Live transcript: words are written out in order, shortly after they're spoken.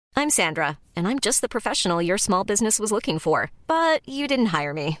I'm Sandra, and I'm just the professional your small business was looking for. But you didn't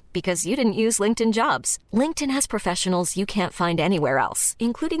hire me because you didn't use LinkedIn Jobs. LinkedIn has professionals you can't find anywhere else,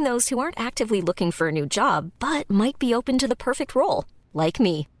 including those who aren't actively looking for a new job, but might be open to the perfect role, like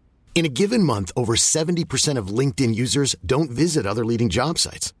me. In a given month, over 70% of LinkedIn users don't visit other leading job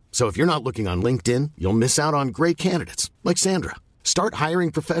sites. So if you're not looking on LinkedIn, you'll miss out on great candidates like Sandra. Start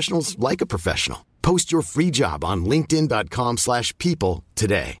hiring professionals like a professional. Post your free job on linkedin.com/people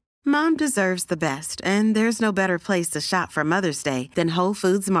today. Mom deserves the best, and there's no better place to shop for Mother's Day than Whole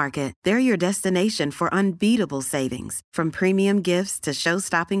Foods Market. They're your destination for unbeatable savings, from premium gifts to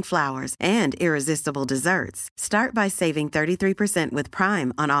show-stopping flowers and irresistible desserts. Start by saving 33% with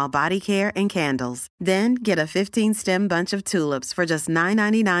Prime on all body care and candles. Then get a 15-stem bunch of tulips for just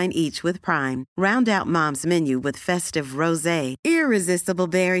 $9.99 each with Prime. Round out Mom's menu with festive rosé, irresistible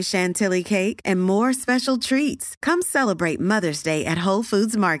berry chantilly cake, and more special treats. Come celebrate Mother's Day at Whole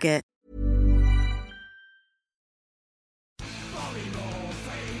Foods Market.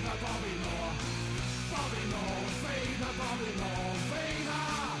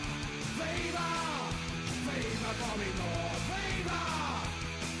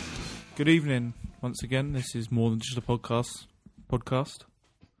 Good evening, once again. This is More Than Just a Podcast.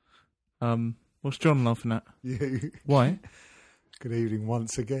 What's John laughing at? You. Why? Good evening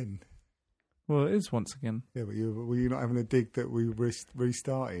once again. Well, it is once again. Yeah, but were you not having a dig that we were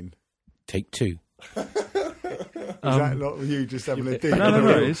restarting? Take two. Is that not you just having a dig? No,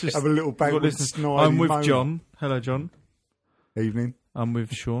 it's just... Have a little backward snide I'm with moment. John. Hello, John. Evening. I'm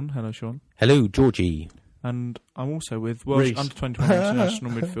with Sean. Hello, Sean. Hello, Georgie. And I'm also with Welsh under-21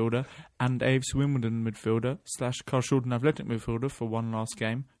 international midfielder and AFC Wimbledon midfielder / Carl Shorten athletic midfielder for one last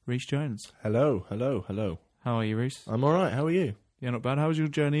game, Reece Jones. Hello. How are you, Reece? I'm all right. How are you? Yeah, not bad. How was your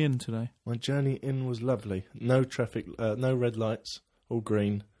journey in today? My journey in was lovely. No traffic, no red lights, all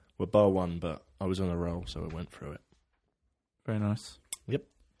green. We're bar one, but I was on a roll, so I went through it. Very nice. Yep.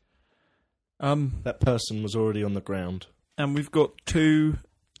 That person was already on the ground. And we've got two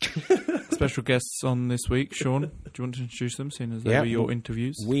special guests on this week. Sean, do you want to introduce them, seeing as they were your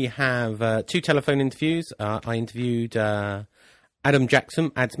interviews? We have two telephone interviews. I interviewed Adam Jackson,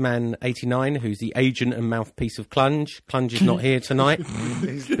 Adsman89, who's the agent and mouthpiece of Clunge. Clunge is not here tonight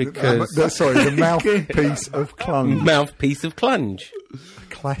because... the mouthpiece of Clunge. Mouthpiece of Clunge.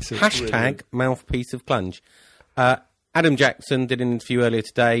 Classic. Hashtag mouthpiece of Clunge. Adam Jackson did an interview earlier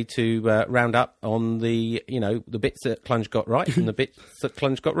today to round up on the bits that Clunge got right and the bits that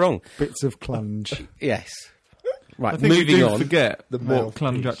Clunge got wrong. Bits of Clunge. Yes. Right, I think moving we do on. forget what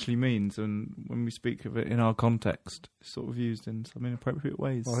Clunge actually means, and when we speak of it in our context, it's sort of used in some inappropriate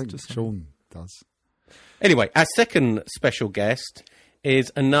ways. I think Sean does. Anyway, our second special guest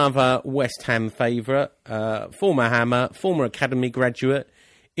is another West Ham favourite, former Hammer, former Academy graduate.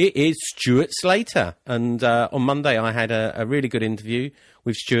 It is Stuart Slater, and on Monday I had a really good interview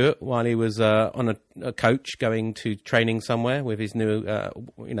with Stuart while he was on a coach going to training somewhere with his new,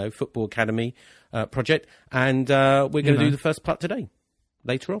 football academy project, and we're going to do the first part today,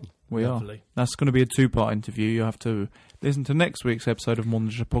 later on. We are. That's going to be a two-part interview. You have to listen to next week's episode of More Than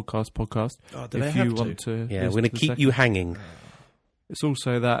Just a Podcast. Oh, if you want to. Yeah, we're going to keep you hanging. It's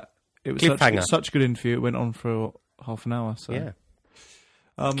also that it was such a good interview. It went on for half an hour. So. Yeah.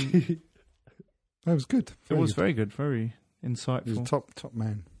 That was good. It was very good, very insightful. He was a top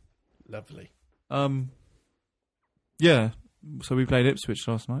man. Lovely. Yeah. So we played Ipswich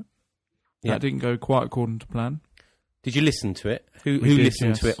last night. Yeah. That didn't go quite according to plan. Did you listen to it? Who did,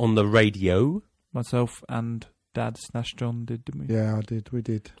 listened to it on the radio? Myself and Dad / John did, didn't we? Yeah, I did. We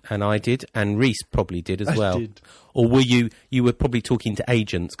did. And I did, and Reece probably did as well. I did. Or were you were probably talking to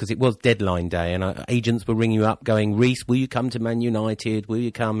agents, because it was deadline day, and agents were ringing you up going, Reece, will you come to Man United? Will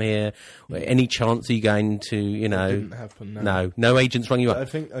you come here? Any chance are you going to, That didn't happen, No agents rang you up. I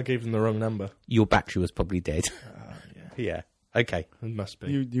think I gave them the wrong number. Your battery was probably dead. Yeah. Okay. It must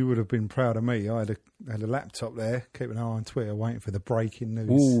be. You would have been proud of me. I had a laptop there, keeping an eye on Twitter, waiting for the breaking news.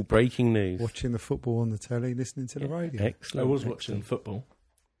 Ooh, breaking news. Watching the football on the telly, listening to the radio. Excellent. I was watching football.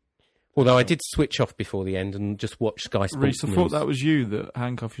 Although I did switch off before the end and just watch Sky Sports Reece, I News. thought that was you that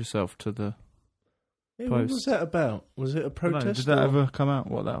handcuffed yourself to the Yeah, what was that about? Was it a protest? No, did that ever come out,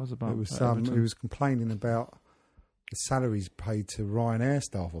 what that was about? It was he was complaining about the salaries paid to Ryanair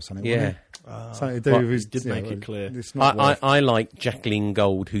staff or something. Yeah. Something to do with his... Did make it clear. It's not I like Jacqueline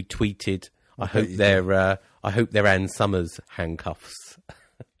Gold, who tweeted, I hope they're Ann Summers handcuffs.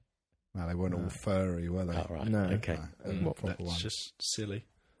 No, they weren't all furry, were they? Oh, right. No. Okay. That's just silly.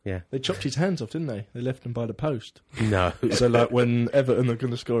 Yeah. They chopped his hands off, didn't they? They left him by the post. No. So, like, when Everton are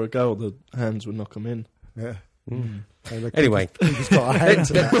going to score a goal, the hands would knock them in. Yeah. Anyway, He's got a hand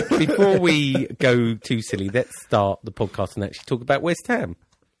to that. before we go too silly, let's start the podcast and actually talk about West Ham.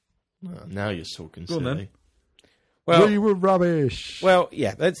 Now you're talking Go on, silly. then. Well, We were rubbish. Well,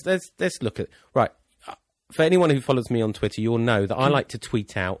 yeah, let's look at right. For anyone who follows me on Twitter, you'll know that I like to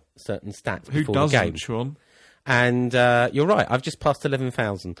tweet out certain stats Who before the game. doesn't, Sean? And you're right, I've just passed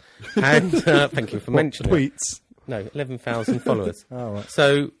 11,000. And thank you for mentioning it. Tweets. No, 11,000 followers. Oh, right.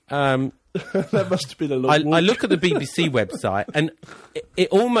 So That must have been a long I look at the BBC website, and it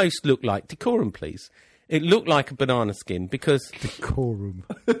almost looked like decorum, please. It looked like a banana skin because Decorum.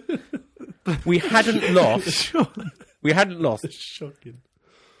 we hadn't lost. We hadn't lost Shocking.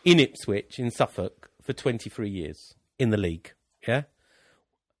 in Ipswich, in Suffolk, for 23 years in the league. Yeah,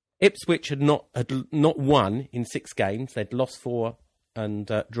 Ipswich had not won in 6 games. They'd lost 4 and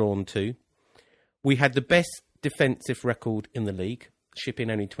drawn 2. We had the best defensive record in the league,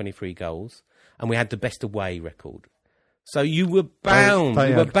 shipping only 23 goals, and we had the best away record. So you were bound. They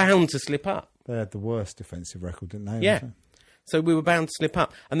you were had- bound to slip up. They had the worst defensive record, didn't they? Yeah. So we were bound to slip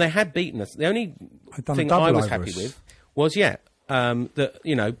up, and they had beaten us. The only They'd done a thing double I was over happy us. with was that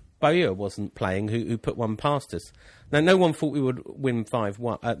Bowyer wasn't playing, who put one past us. Now, no one thought we would win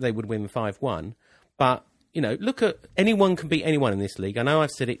 5-1. They would win 5-1, but look at anyone can beat anyone in this league. I know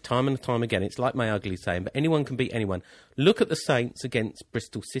I've said it time and time again. It's like my ugly saying, but anyone can beat anyone. Look at the Saints against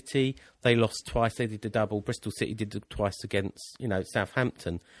Bristol City. They lost twice. They did the double. Bristol City did it twice against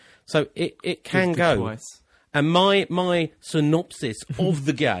Southampton. So it can go. Twice. And my synopsis of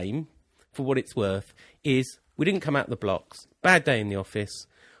the game, for what it's worth, is we didn't come out the blocks. Bad day in the office.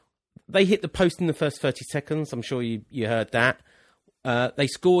 They hit the post in the first 30 seconds. I'm sure you heard that. They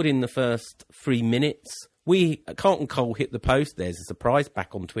scored in the first 3 minutes. Carlton Cole hit the post. There's a surprise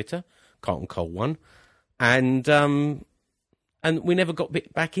back on Twitter. Carlton Cole won. And we never got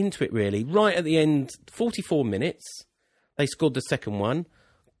back into it, really. Right at the end, 44 minutes, they scored the second one.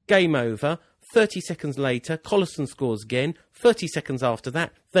 Game over. 30 seconds later, Collison scores again. 30 seconds after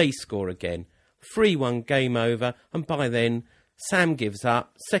that, they score again. 3-1, game over. And by then, Sam gives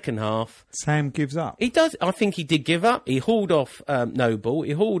up. Second half. Sam gives up. He does. I think he did give up. He hauled off Noble.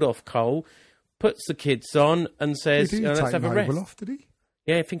 He hauled off Cole. Puts the kids on and says, He didn't let's take have a rest. Noble off, did he?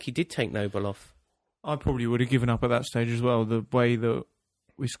 Yeah, I think he did take Noble off. I probably would have given up at that stage as well. The way that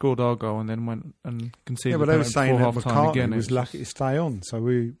we scored our goal and then went and conceded. Yeah, but they were the saying penalty that before half-time McCartney again. was lucky to stay on, so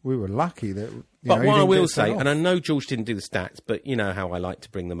we were lucky that. But he what I didn't will get sent say, off. and I know George didn't do the stats, but you know how I like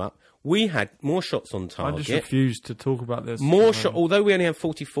to bring them up. We had more shots on I target. just refused to talk about this. More shot. Although we only had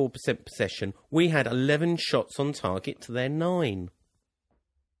 44% possession, we had 11 shots on target to their 9.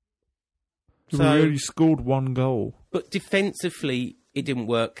 We So- only scored 1 goal. But defensively, it didn't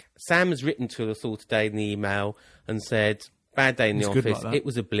work. Sam has written to us all today in the email and said, bad day in the He's good office. like that. It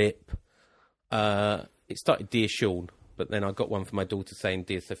was a blip. It started, Dear Sean, but then I got one from my daughter saying,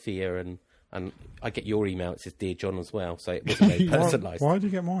 Dear Sophia, and I get your email. It says, Dear John as well. So it wasn't very personalised. Why did you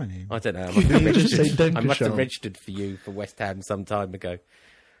get mine? I don't know. I must have You just say registered, I must have Dankeschön. registered for you for West Ham some time ago.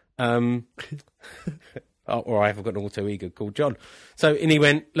 Or I have got an alter ego called John. So, and he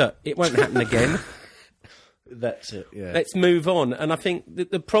went, look, it won't happen again. That's it, yeah. Let's move on. And I think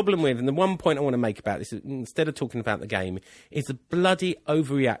the problem with, and the one point I want to make about this, is, instead of talking about the game, is the bloody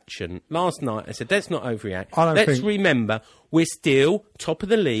overreaction. Last night I said, let's not overreact. I don't Let's think- remember, we're still top of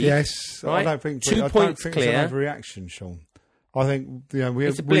the league. Yes, right? I don't think 2 I don't points think clear. It's an overreaction, Sean. I think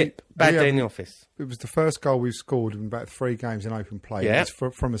It's a blip. Bad day in the office. It was the first goal we've scored in about 3 games in open play. Yeah. It's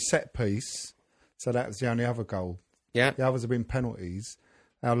from a set piece, so that was the only other goal. Yeah. The others have been penalties.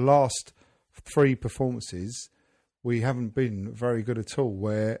 Our last 3 performances, we haven't been very good at all.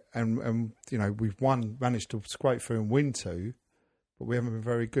 And we've managed to scrape through and win 2, but we haven't been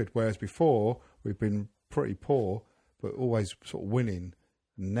very good. Whereas before we've been pretty poor, but always sort of winning.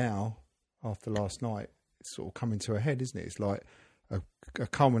 And now, after last night, it's sort of coming to a head, isn't it? It's like a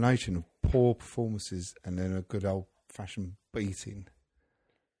culmination of poor performances and then a good old-fashioned beating.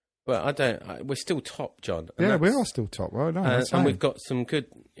 Well, we're still top, John. And Yeah, we that's- are still top, right? No, and we've got some good,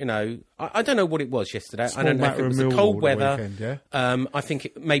 I don't know what it was yesterday. Small I don't know if matter it was of the Millwall cold the weather. weekend, yeah? I think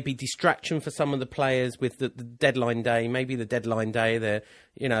it may be distraction for some of the players with the deadline day. Maybe the deadline day,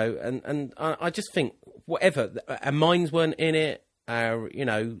 and I just think whatever. Our minds weren't in it.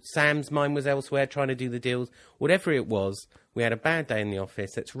 Sam's mind was elsewhere trying to do the deals. Whatever it was, we had a bad day in the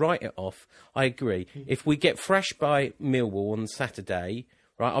office. Let's write it off. I agree. If we get thrashed by Millwall on Saturday,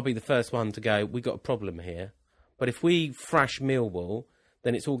 right, I'll be the first one to go, we got a problem here. But if we thrash Millwall,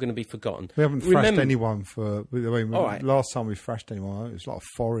 then it's all going to be forgotten. We haven't thrashed anyone for... All right. Last time we thrashed anyone, it was like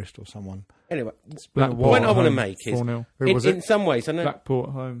Forest or someone. Anyway, been a the while point I at want to home, make is, 4-0. Who was it? in some ways, I know... Blackpool at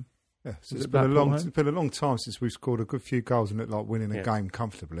home. Yeah, so it's been a long time since we've scored a good few goals and looked like winning a game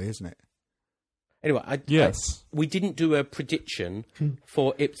comfortably, isn't it? Anyway, we didn't do a prediction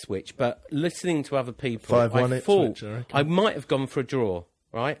for Ipswich, but listening to other people, 5-1 I thought Ipswich, I might have gone for a draw,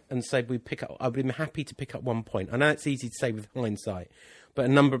 right? And said we'd pick up. I'd been happy to pick up 1 point. I know it's easy to say with hindsight, but a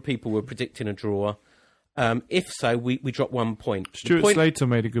number of people were predicting a draw. If so, we dropped 1 point. Stuart Slater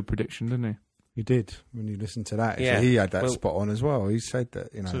made a good prediction, didn't he? He did. When you listen to that, Yeah. he had that spot on as well. He said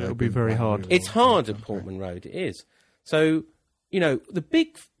that So it'll be very hard. It's hard at Portman Road. It is. So, the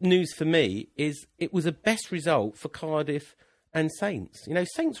big news for me is it was a best result for Cardiff and Saints.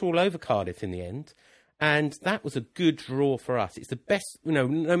 Saints were all over Cardiff in the end, and that was a good draw for us. It's the best, no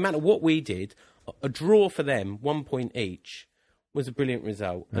matter what we did, a draw for them, 1 point each, was a brilliant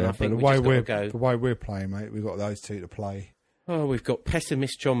result. And I think the way we're playing, mate, we've got those two to play. Oh, we've got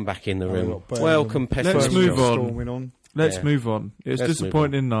Pessimist John back in the room. Welcome, Pessimist Let's move John. on. Let's move on. It's a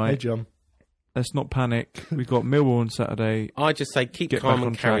disappointing night. Hey, John. Let's not panic. We've got Millwall on Saturday. I just say keep calm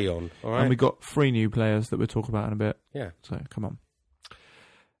and carry on. All right? And we've got 3 new players that we'll talk about in a bit. Yeah. So, come on.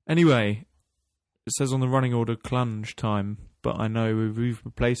 Anyway, it says on the running order Clunge time, but I know we've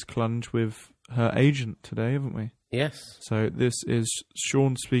replaced Clunge with her agent today, haven't we? Yes. So this is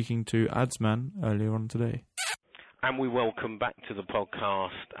Sean speaking to Adsman earlier on today. And we welcome back to the podcast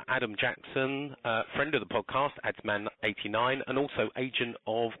Adam Jackson, friend of the podcast, Adsman89, and also agent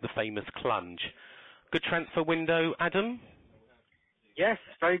of the famous Clunge. Good transfer window, Adam? Yes,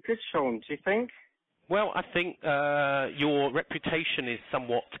 very good, Sean. Do you think? Well, I think your reputation is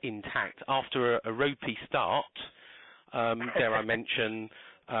somewhat intact. After a ropey start, dare I mention,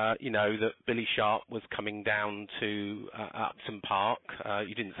 that Billy Sharp was coming down to Upton Park.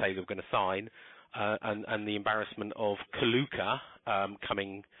 You didn't say they were going to sign. And the embarrassment of Kaluka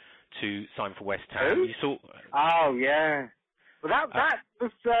coming to sign for West Ham. Who? You saw? Oh yeah. Well, that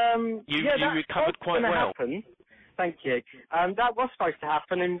was. You recovered quite well. Happen. Thank you. That was supposed to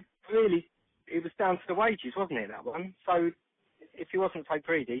happen, and really, it was down to the wages, wasn't it? That one. So, if he wasn't so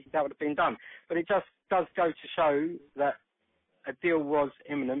greedy, that would have been done. But it just does go to show that a deal was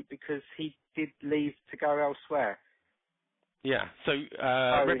imminent because he did leave to go elsewhere. Yeah, so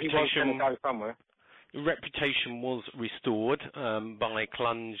reputation go somewhere. Reputation was restored by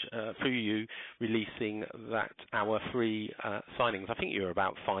Clunge through you releasing that our 3 signings. I think you were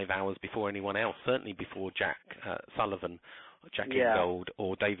about 5 hours before anyone else, certainly before Jack Sullivan, Jack Gold,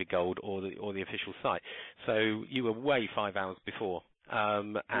 or David Gold, or the official site. So you were way 5 hours before,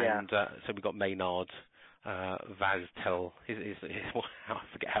 so we got Maynard. Vaztel, I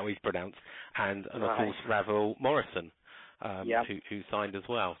forget how he's pronounced, and of course Ravel Morrison. Who signed as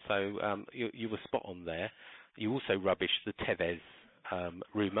well. So you were spot on there. You also rubbished the Tevez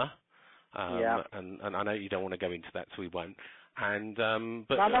rumour, and I know you don't want to go into that, so we won't. And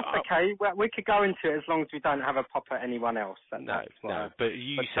but no, that's okay. We could go into it as long as we don't have a pop at anyone else. But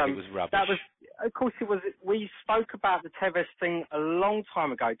you said it was rubbish. That was, of course, it was. We spoke about the Tevez thing a long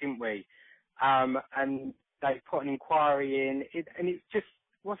time ago, didn't we? And they put an inquiry in, and it just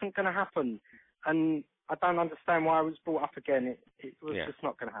wasn't going to happen. And I don't understand why it was brought up again. It was just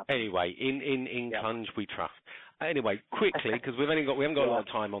not going to happen. Anyway, in Clunge we trust. Anyway, quickly, because we haven't got a lot of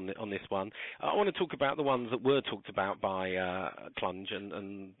time on this one. I want to talk about the ones that were talked about by Clunge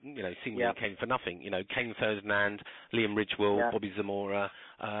and seemingly came for nothing. Kane Ferdinand, Liam Ridgewell, Bobby Zamora,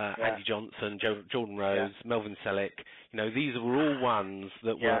 Andy Johnson, Jordan Rose, Melvin Selleck. These were all ones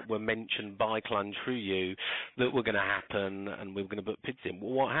that were mentioned by Clunge through you that were going to happen, and we were going to put bids in.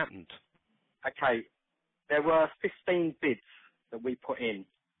 Well, what happened? Okay. There were 15 bids that we put in.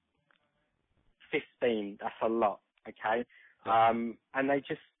 15, that's a lot, okay? And they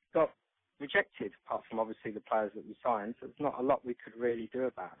just got rejected, apart from obviously the players that we signed, so there's not a lot we could really do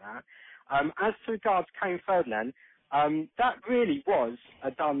about that. As to regards Kane Ferdinand, that really was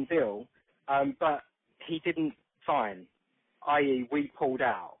a done deal, but he didn't sign, i.e. we pulled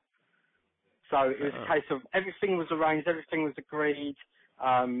out. So it was a case of everything was arranged, everything was agreed.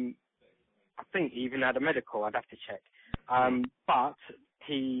 I think he even had a medical, I'd have to check. But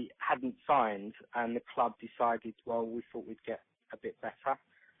he hadn't signed, and the club decided, well, we thought we'd get a bit better,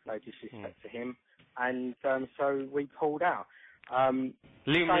 no disrespect to him, and so we pulled out. Liam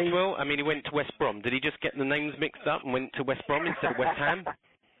Ridgewell, he went to West Brom. Did he just get the names mixed up and went to West Brom instead of West Ham?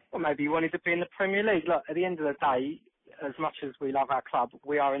 Well, maybe he wanted to be in the Premier League. Look, at the end of the day, as much as we love our club,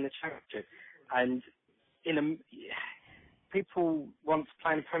 we are in the Championship, and people want to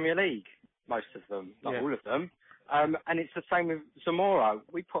play in the Premier League. Most of them, not all of them. And it's the same with Zamora.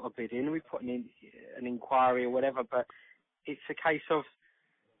 We put a bid in, we put an inquiry or whatever, but it's a case of,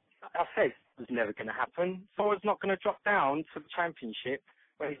 I said it was never going to happen. Zamora's not going to drop down to the Championship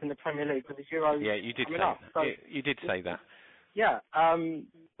where he's in the Premier League with the Euros. Yeah, you did say up. that. So, you did say that. Yeah,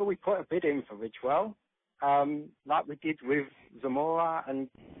 but we put a bid in for Ridgewell, like we did with Zamora, and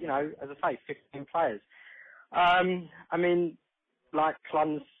as I say, 15 players. I mean, like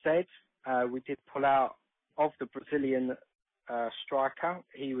Cluns said, we did pull out of the Brazilian striker.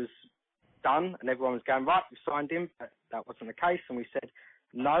 He was done, and everyone was going, right, we signed him, but that wasn't the case, and we said,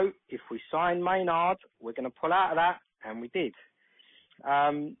 no, if we sign Maynard, we're going to pull out of that, and we did.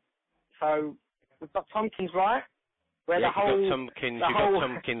 So we've got Tompkins right. Where you got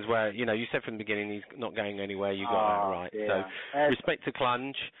Tompkins where, you said from the beginning he's not going anywhere, you got that right. Yeah. So, respect to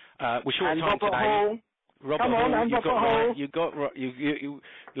Clunge. We're short and time Robert today. Hall. Robert Come on, Hall, and you Robert got Hall. right. You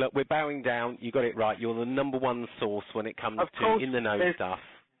look, we're bowing down. You got it right. You're the number one source when it comes to in the know stuff.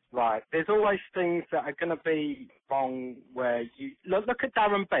 Right. There's always things that are going to be wrong where you look at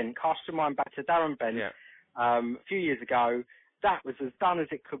Darren Bent. Cast your mind back to Darren Bent. Yeah. A few years ago, that was as done as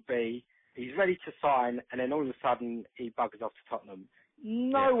it could be. He's ready to sign, and then all of a sudden he buggers off to Tottenham.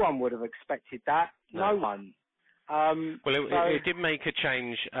 No one would have expected that. No one. Well, it did make a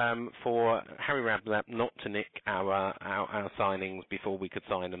change for Harry Redknapp not to nick our signings before we could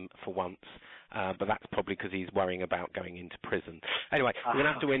sign them for once. But that's probably because he's worrying about going into prison. Anyway, we're going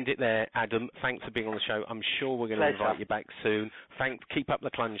to have to end it there, Adam. Thanks for being on the show. I'm sure we're going to invite you back soon. Keep up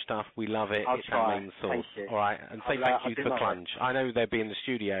the Clunge stuff. We love it. It's our main source. Thank you. All right, and say thank you for Clunge. I know they'll be in the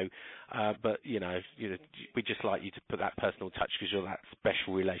studio, but we just like you to put that personal touch because you're that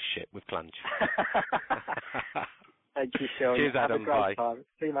special relationship with Clunge. Thank you, Sean. Cheers, Adam. Bye. Time.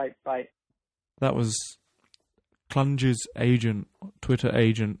 See you, mate. Bye. That was Clunge's agent, Twitter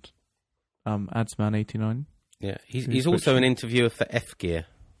agent, Adsman89. Yeah, he's also an interviewer for F-Gear,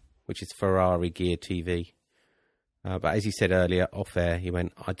 which is Ferrari Gear TV. But as he said earlier, off air, he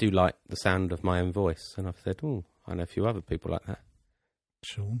went, I do like the sound of my own voice. And I've said, I know a few other people like that.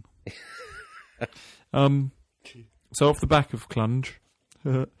 Sean. So off the back of Clunge,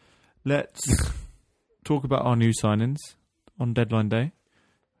 let's talk about our new signings on deadline day.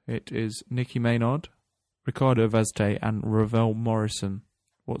 It is Nicky Maynard, Ricardo Vazte and Ravel Morrison.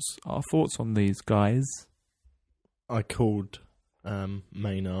 What's our thoughts on these guys? I called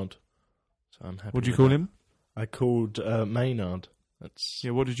Maynard, so I'm happy. What did you call him? I called Maynard.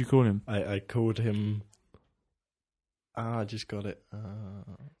 Yeah, what did you call him? I called him... I just got it.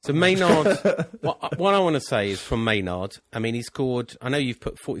 So Maynard, what I want to say is from Maynard, I mean, he scored... I know you've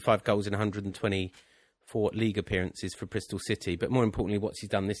put 45 goals in 124 league appearances for Bristol City, but more importantly, what's he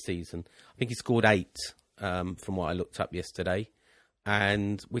done this season? I think he scored 8 from what I looked up yesterday,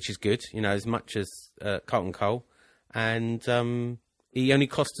 and which is good, as much as Carlton Cole. And he only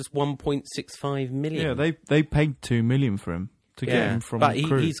cost us 1.65 million. Yeah, they paid 2 million for him to get him from But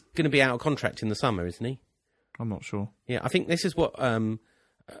Crewe. he's going to be out of contract in the summer, isn't he? I'm not sure. Yeah, I think this is what Sam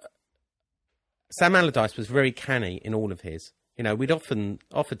Allardyce was very canny in all of his. We'd often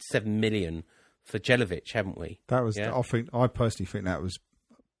offered 7 million for Jelavic, haven't we? That was. Yeah. I personally think that was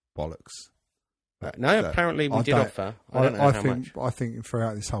bollocks. Apparently we did offer. I don't know how much. I think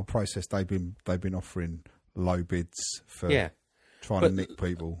throughout this whole process they've been offering low bids for trying to nick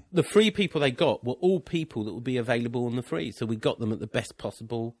people. The free people they got were all people that would be available on the free, so we got them at the best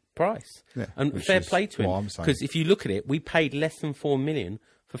possible price. Yeah, and fair play to him, because if you look at it, we paid less than 4 million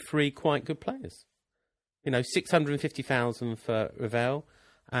for 3 quite good players. 650,000 for Ravel,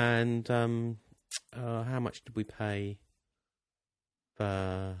 and how much did we pay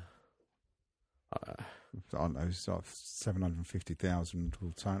for? I don't know, it's like 750,000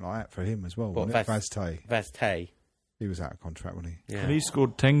 or something like that for him as well. Vazte. He was out of contract, wasn't he? Yeah. And he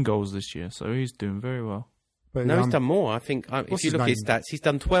scored 10 goals this year, so he's doing very well. But he's done more. I think if you look at his stats, he's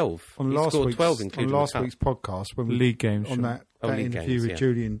done 12. He scored 12, including on last week's podcast when we league games on that interview with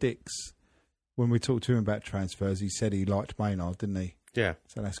Julian Dix. When we talked to him about transfers, he said he liked Maynard, didn't he? Yeah.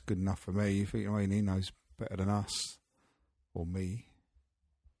 So that's good enough for me. He knows better than us or me.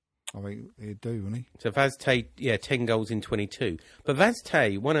 I think he'd do, wouldn't he? So Vazte, 10 goals in 22. But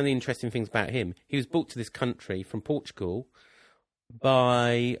Vazte, one of the interesting things about him, he was brought to this country from Portugal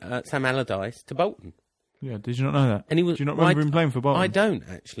by Sam Allardyce to Bolton. Yeah, did you not know that? And do you not remember him playing for Bolton? I don't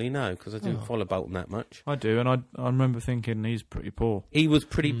actually know, because I didn't follow Bolton that much. I do, and I remember thinking he's pretty poor. He was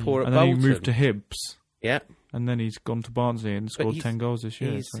pretty poor at Bolton. And then he moved to Hibs. Yeah. And then he's gone to Barnsley and scored 10 goals this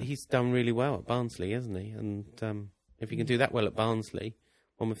year. He's done really well at Barnsley, hasn't he? And if he can do that well at Barnsley,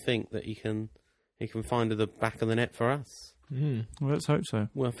 one would think that he can find the back of the net for us. Well, let's hope so.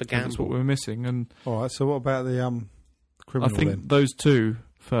 Worth a gamble. That's what we're missing. And all right, so what about the criminal? I think those two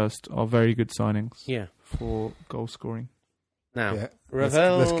first are very good signings. Yeah. For goal scoring. Now, Yeah.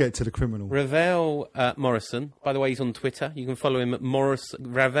 Ravel, Let's get to the criminal. Ravel Morrison, by the way, he's on Twitter. You can follow him at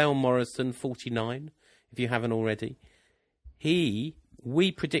Ravel Morrison 49 if you haven't already.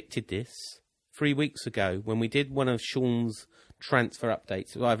 We predicted this 3 weeks ago when we did one of Sean's transfer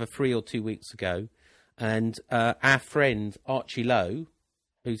updates, either 3 or 2 weeks ago. And our friend Archie Lowe,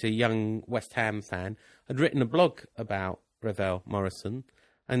 who's a young West Ham fan, had written a blog about Ravel Morrison.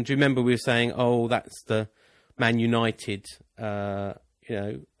 And do you remember we were saying, oh, that's the Man United, player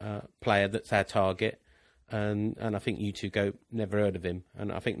that's our target. And I think you two never heard of him.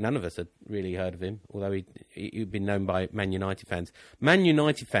 And I think none of us had really heard of him, although he'd been known by Man United fans. Man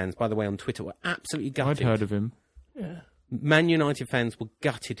United fans, by the way, on Twitter were absolutely gutted. I'd heard of him. Yeah. Man United fans were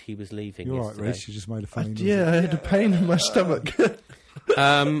gutted he was leaving. You're right, yesterday. Reece. You just made a funny noise. I had a pain in my stomach.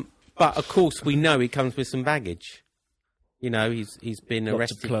 But of course, we know he comes with some baggage. You know, he's been Lots of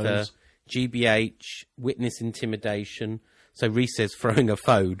arrested for clothes. GBH, witness intimidation. So Reece says throwing a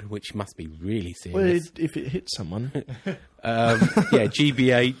phone, which must be really Well, serious. if it hits someone,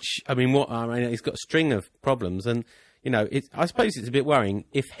 GBH. I mean, he's got a string of problems, and you know, I suppose it's a bit worrying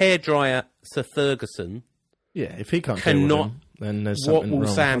if hairdryer Sir Ferguson. yeah, if he can't deal with Cannot- him, then there's What something will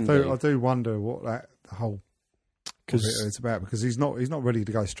wrong. Sam do? I do wonder what the whole Because it's about, because he's not ready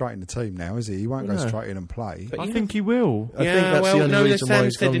to go straight in the team now, is he? He won't go No. straight in and play. But I you think he will. I think that's the only reason why Sam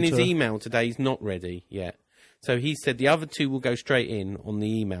he's said gone in his to- email today he's not ready yet. So he said the other two will go straight in on the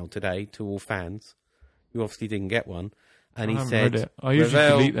email today to all fans. You obviously didn't get one. And I he haven't said, read it. I usually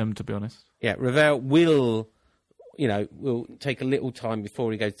Ravel- delete them, to be honest. Yeah, Ravel will take a little time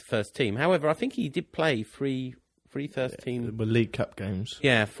before he goes to first team. However, I think he did play three first team. with League Cup games.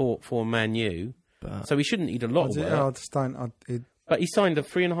 Yeah, for Man U. But, So he shouldn't need a lot of work. I just don't. But he signed a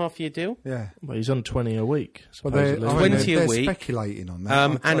 3.5-year deal. Yeah. well, he's on 20 a week, Well, supposedly. 20 a they're week. speculating on that.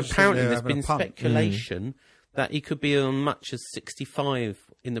 And I just think apparently they're there's having been a punt. speculation that he could be on much as 65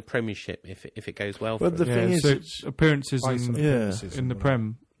 in the Premiership if it goes well for Well, the him. thing is, so it's- appearances Based on in, appearances in and the all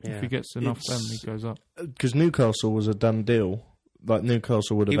Prem, Yeah. if he gets enough It's- them, he goes up. because Newcastle was a done deal. Like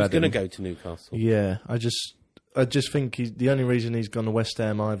Newcastle would have He was had going to him. go to Newcastle. Yeah, I just think the only reason he's gone to West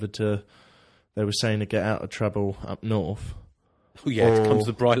Ham either they were saying to get out of trouble up north, Oh, yeah, it Or- comes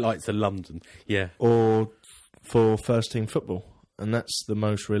the bright lights of London. Yeah. or for first team football, and that's the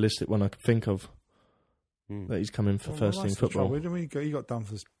most realistic one I could think of. That he's coming for Well, first that's team the football. trouble. I mean, he got done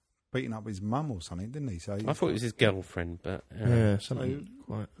for beating up his mum or something, didn't he? So I thought it was his girlfriend, but... Yeah, something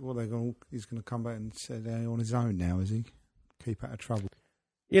quite. Well, he's going to come back and say they're on his own now, is he? Keep out of trouble.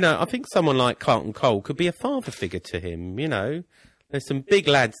 You know, I think someone like Carlton Cole could be a father figure to him, you know. There's some big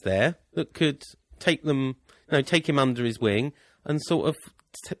lads there that could take him under his wing and sort of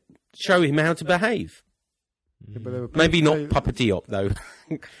show him how to behave. Yeah, but there were Maybe people- not Papa Diop, though,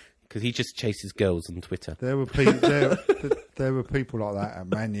 because he just chases girls on Twitter. There were people. there were people like that at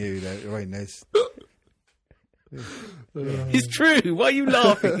Man U. I mean, there's. It's true. Why are you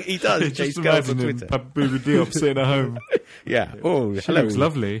laughing? He does chase Just girls on imagine him, Twitter. Papa Booba Diop sitting at home. Yeah. Oh, She hello. looks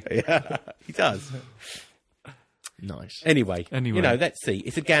lovely. Yeah, he does. Nice. Anyway, Anyway. you know, let's see.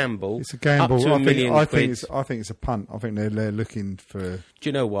 It's a gamble. It's a gamble. Up to $1 million I quid. think it's a punt. I think they're looking for. Do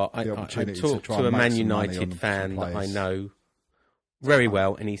you know what? I the opportunity to talked try to a and Man make some money United on fan some that I players. know very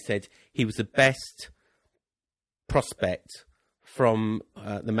well, and he said he was the best prospect from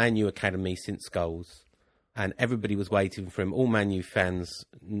the Man U academy since Scholes, and everybody was waiting for him. All Man U fans,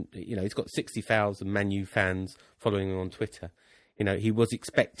 you know, he's got 60,000 Man U fans following him on Twitter. You know, he was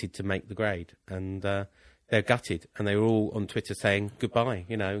expected to make the grade, and they're gutted, and they were all on Twitter saying goodbye,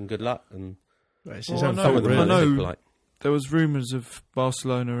 you know, and good luck. And Well, it's Well, his I own know, fault, some of them I are really. know. super like, There was rumours of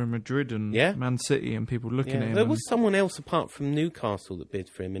Barcelona and Madrid and Yeah. Man City and people looking at him. there and- was someone else apart from Newcastle that bid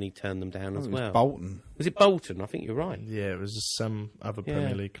for him, and he turned them down as It was well. Bolton. Was it Bolton? I think you're right. Yeah, it was some other Yeah.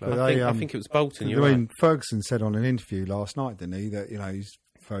 Premier League club. But I they, think it was Bolton. I You're mean, right. Ferguson said on an interview last night, didn't he, that he's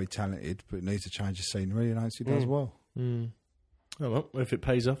very talented, but needs to change the scenery, and I he does well. Mm. Oh well, if it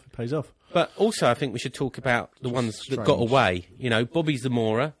pays off, it pays off. But also, I think we should talk about the ones that got strange. away. You know, Bobby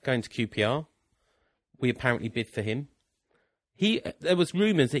Zamora going to QPR. We apparently bid for him. There was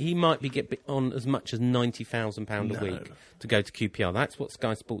rumours that he might be get on as much as £90,000 a week to go to QPR. That's what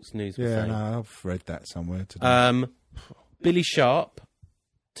Sky Sports News was Yeah, saying. no, I've read that somewhere today. Billy Sharp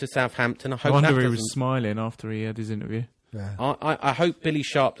to Southampton. I I hope wonder that if he doesn't. was smiling after he had his interview. Yeah. I hope Billy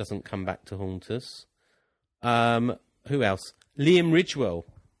Sharp doesn't come back to haunt us. Who else? Liam Ridgewell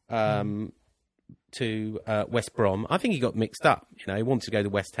to West Brom. I think he got mixed up. You know, he wanted to go to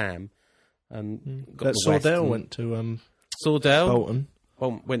West Ham. And got That the West Sordell and- went to Sordell Bolton.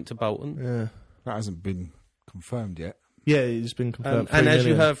 went to Bolton. Yeah, That hasn't been confirmed yet. Yeah, he's been confirmed. And as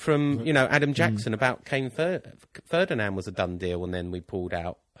you 3 million. heard from, Adam Jackson about Kane Ferdinand was a done deal, and then we pulled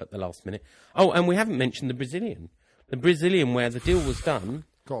out at the last minute. Oh, and we haven't mentioned the Brazilian. The Brazilian where the deal was done.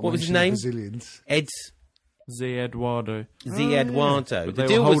 Gotta What was his mention the name? Brazilians. Zé Eduardo. Eduardo. But The they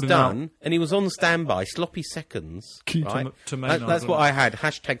deal were was holding done, and he was on standby, sloppy seconds. Right? To Maynard, That's what wasn't I had,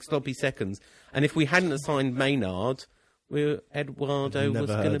 hashtag sloppy seconds. And if we hadn't assigned Maynard, Eduardo Never was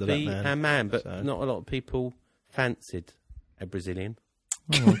heard going of to that be man, our man, but so. not a lot of people fancied a Brazilian.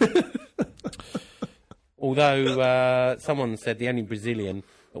 Although someone said the only Brazilian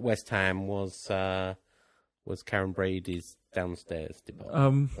at West Ham was Karen Brady's downstairs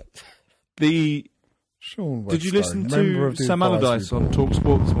department. Sean Did you Whetstone, listen member to of the Sam advisory Allardyce on board. Talk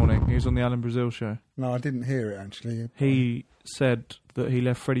Sport this morning? He was on the Alan Brazil show. No, I didn't hear it actually. He said that he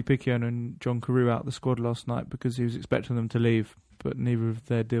left Freddie Piccione and John Carew out the squad last night because he was expecting them to leave, but neither of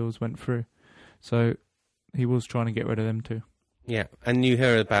their deals went through. So he was trying to get rid of them too. Yeah, and you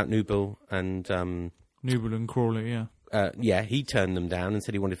hear about Newell and... Newell and Crawley, yeah. he turned them down and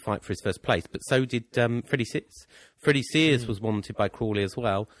said he wanted to fight for his first place. But so did Freddie Sears. Freddie Sears was wanted by Crawley as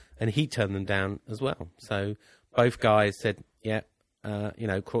well, and he turned them down as well. So both guys said,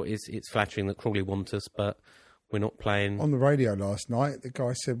 it's flattering that Crawley wants us, but we're not playing. On the radio last night, the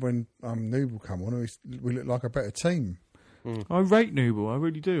guy said when Newell come on, we look like a better team. I rate Newell, I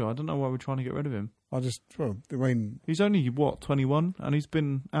really do. I don't know why we're trying to get rid of him. He's only, 21, and he's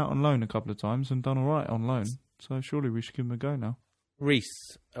been out on loan a couple of times and done all right on loan. So surely we should give him a go now.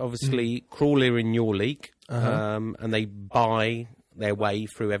 Reece, obviously, Crawley are in your league, and they buy their way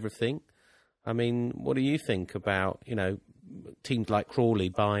through everything. I mean, what do you think about, teams like Crawley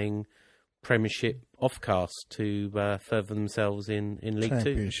buying Premiership offcast to further themselves in League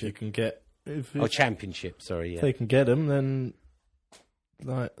Two? You can get... Championship, sorry, yeah. If they can get them, then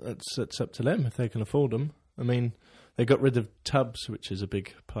that's up to them if they can afford them. I mean, they got rid of Tubbs, which is a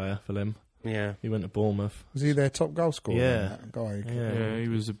big player for them. Yeah. He went to Bournemouth. Was he their top goal scorer? Yeah. That guy. Yeah, he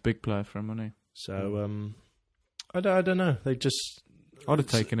was a big player for him, wasn't he? So, I don't know. They just... I'd have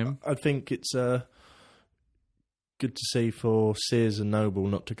taken him. I think it's good to see for Sears and Noble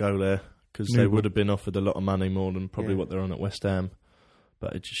not to go there, because they would have been offered a lot of money, more than probably what they're on at West Ham.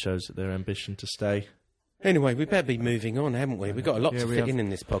 But it just shows that their ambition to stay. Anyway, we better be moving on, haven't we? We've got a lot to fit in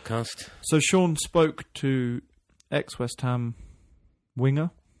this podcast. So Sean spoke to ex-West Ham winger.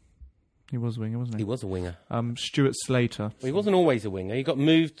 He was a winger, wasn't he? He was a winger. Stuart Slater. Well, he wasn't always a winger. He got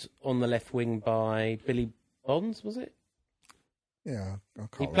moved on the left wing by Billy Bonds, was it? Yeah, I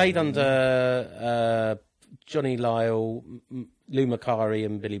can't He played under Johnny Lyle, Lou Macari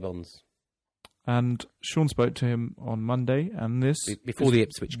and Billy Bonds. And Sean spoke to him on Monday, and this before the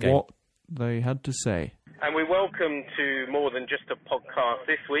Ipswich game. What they had to say. And we welcome to More Than Just a Podcast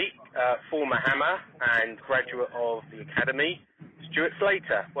this week, former Hammer and graduate of the Academy, Stuart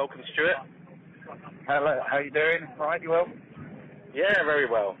Slater. Welcome, Stuart. Hello, how you doing? All right, you well? Yeah, very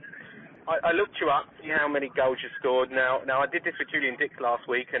well. I looked you up, see how many goals you scored. Now I did this with Julian Dix last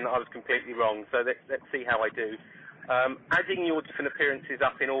week, and I was completely wrong, so let's see how I do. Adding your different appearances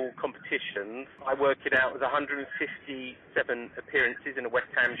up in all competitions, I worked it out as 157 appearances in a West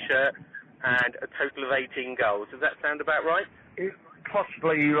Ham shirt and a total of 18 goals. Does that sound about right?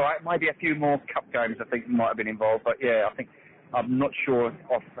 Possibly right. Maybe a few more cup games I think might have been involved, but yeah, I'm not sure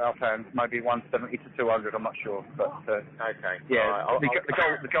off our hands. Maybe 170 to 200. I'm not sure, but okay. Yeah, right,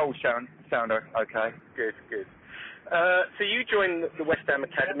 the goals sound okay. Good. So you joined the West Ham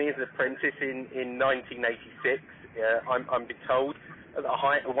Academy as an apprentice in 1986. I'm been told at the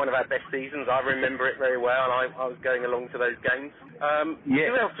height of one of our best seasons. I remember it very well, and I was going along to those games.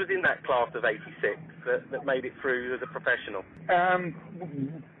 Who else was in that class of 86 that made it through as a professional?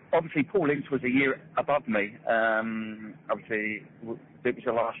 Obviously, Paul Ince was a year above me. Obviously, it was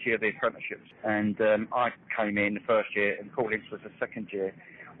the last year of the apprenticeships, and I came in the first year, and Paul Ince was the second year.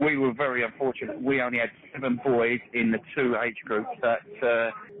 We were very unfortunate. We only had 7 boys in the 2 age groups that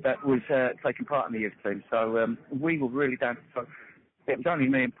was taking part in the youth team. So we were really down. So it was only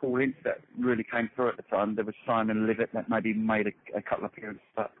me and Paul Ince that really came through at the time. There was Simon Livett that maybe made a couple of appearances.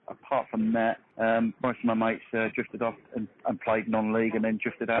 But apart from that, most of my mates drifted off and played non-league and then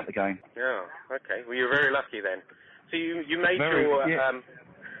drifted out the game. Yeah, okay. Well, you were very lucky then. So you made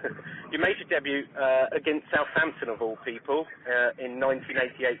you made your debut against Southampton, of all people, in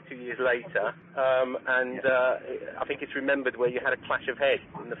 1988, 2 years later. I think it's remembered where you had a clash of heads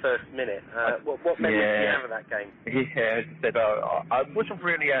in the first minute. What memories do you have of that game? Yeah, as I said, I wasn't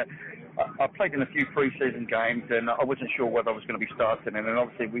really I played in a few pre-season games, and I wasn't sure whether I was going to be starting. And then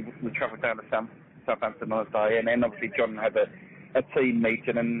obviously we travelled down to Southampton on a day, and then obviously John had a team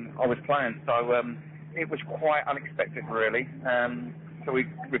meeting, and I was playing. So it was quite unexpected, really. So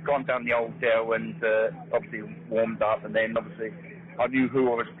we've gone down the old dell and obviously warmed up, and then obviously I knew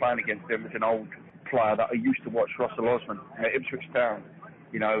who I was playing against. It was an old player that I used to watch, Russell Osman, at Ipswich Town.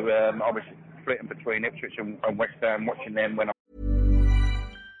 You know, I was flitting between Ipswich and West Ham, watching them when I...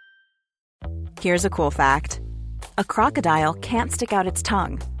 Here's a cool fact. A crocodile can't stick out its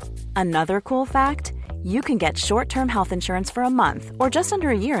tongue. Another cool fact, you can get short-term health insurance for a month or just under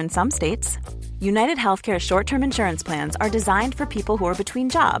a year in some states. United Healthcare short-term insurance plans are designed for people who are between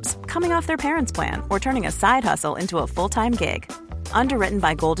jobs, coming off their parents' plan, or turning a side hustle into a full-time gig. Underwritten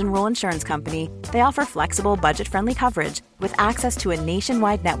by Golden Rule Insurance Company, they offer flexible, budget-friendly coverage with access to a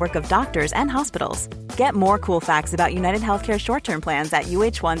nationwide network of doctors and hospitals. Get more cool facts about United Healthcare short-term plans at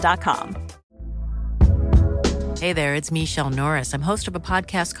uh1.com. Hey there, it's Michelle Norris. I'm host of a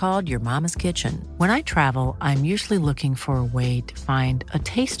podcast called Your Mama's Kitchen. When I travel, I'm usually looking for a way to find a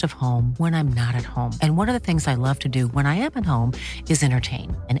taste of home when I'm not at home. And one of the things I love to do when I am at home is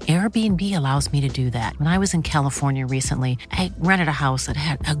entertain. And Airbnb allows me to do that. When I was in California recently, I rented a house that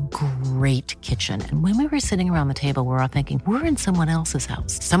had a great kitchen. And when we were sitting around the table, we were all thinking, we're in someone else's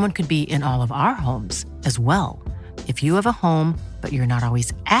house. Someone could be in all of our homes as well. If you have a home, but you're not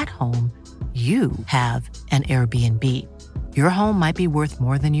always at home, you have an Airbnb. Your home might be worth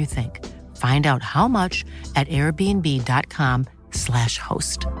more than you think. Find out how much at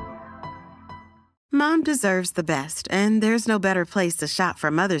airbnb.com/host. Mom deserves the best, and there's no better place to shop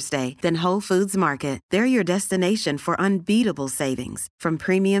for Mother's Day than Whole Foods Market. They're your destination for unbeatable savings, from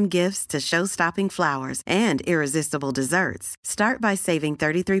premium gifts to show-stopping flowers and irresistible desserts. Start by saving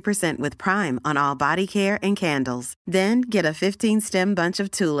 33% with Prime on all body care and candles. Then get a 15-stem bunch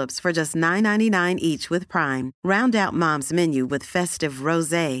of tulips for just $9.99 each with Prime. Round out Mom's menu with festive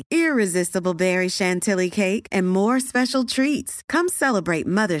rosé, irresistible berry chantilly cake, and more special treats. Come celebrate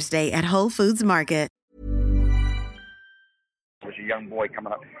Mother's Day at Whole Foods Market. I was a young boy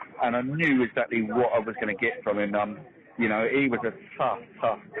coming up, and I knew exactly what I was going to get from him. You know, he was a tough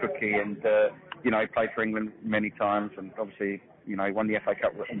cookie, and you know, he played for England many times, and obviously, you know, he won the FA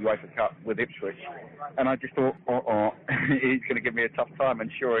Cup and UEFA Cup with Ipswich. And I just thought, he's going to give me a tough time.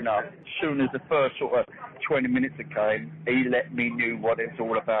 And sure enough, as soon as the first sort of 20 minutes of game, he let me know what it's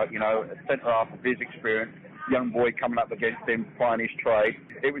all about. You know, a centre half of his experience, young boy coming up against him, plying his trade.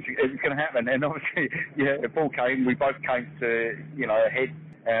 It was going to happen. And obviously, yeah, the ball came. We both came to, you know, a head.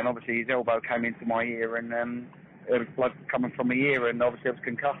 And obviously his elbow came into my ear, and it was blood coming from my ear, and obviously I was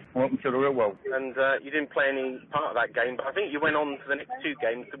concussed. Welcome to the real world. And you didn't play any part of that game, but I think you went on to the next two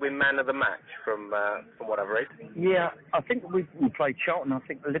games to win man of the match, from what I've read. Yeah, I think we played Charlton. I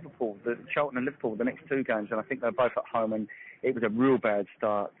think Charlton and Liverpool, the next two games, and I think they were both at home, and it was a real bad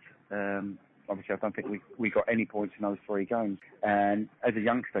start. Obviously, I don't think we got any points in those three games. And as a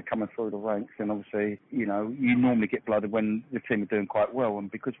youngster coming through the ranks, and obviously, you know, you normally get blooded when the team are doing quite well. And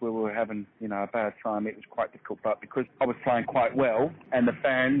because we were having, you know, a bad time, it was quite difficult. But because I was playing quite well, and the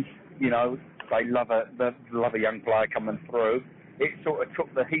fans, you know, they love a young player coming through, it sort of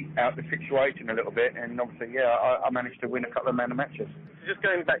took the heat out of the situation a little bit. And obviously, yeah, I managed to win a couple of man of matches. Just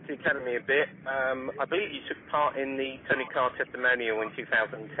going back to the academy a bit, I believe you took part in the Tony Carr testimonial in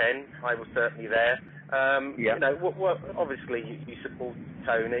 2010. I was certainly there. Yeah. You know, what obviously you support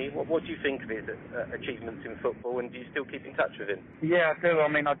Tony. What do you think of his achievements in football, and do you still keep in touch with him? Yeah, I do. I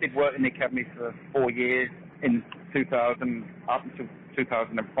mean, I did work in the academy for 4 years, in 2000 up until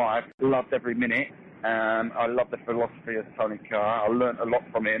 2005. Loved every minute. I love the philosophy of Tony Carr. I learnt a lot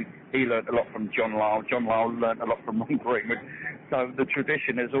from him. He learnt a lot from John Lyall. John Lyall learnt a lot from Ron Greenwood. So the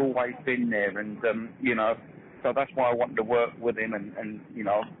tradition has always been there, and you know, so that's why I wanted to work with him, and you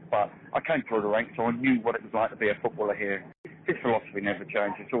know, but I came through the ranks, so I knew what it was like to be a footballer here. His philosophy never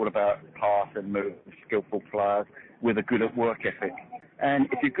changed. It's all about pass and move, skillful players with a good work ethic. And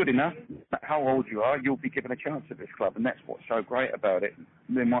if you're good enough, no matter how old you are, you'll be given a chance at this club, and that's what's so great about it.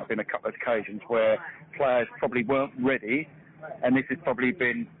 There might have been a couple of occasions where players probably weren't ready, and this has probably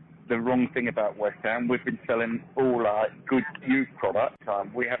been the wrong thing about West Ham. We've been selling all our good youth product.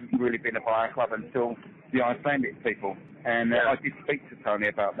 We haven't really been a buyer club until the Icelandic people. And I did speak to Tony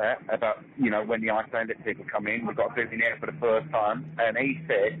about that, about, you know, when the Icelandic people come in, we've got a billionaire for the first time, and he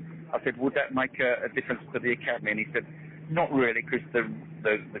said, I said, would that make a difference to the academy? And he said, not really, because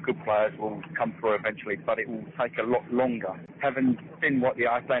the good players will come through eventually, but it will take a lot longer. Having seen what the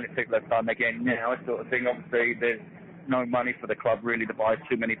Icelandic people have done again now, sort of thing, obviously there's no money for the club really to buy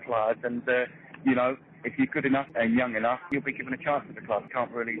too many players, and you know, if you're good enough and young enough, you'll be given a chance at the club.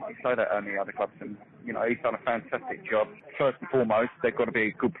 Can't really say that on the other clubs, and you know, he's done a fantastic job. First and foremost, they've got to be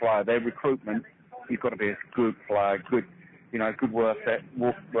a good player. Their recruitment, you've got to be a good player, good good work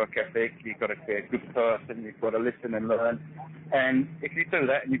ethic. You've got to be a good person. You've got to listen and learn. And if you do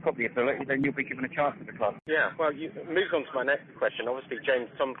that and you've got the ability, then you'll be given a chance at the club. Yeah, well, you move on to my next question. Obviously, James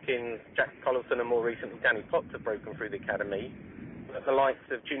Tompkins, Jack Collison, and more recently Danny Potts have broken through the academy. But the likes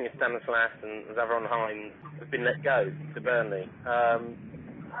of Junior Stanislas and Zavron Hines have been let go to Burnley. I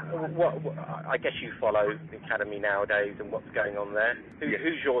guess you follow the academy nowadays and what's going on there.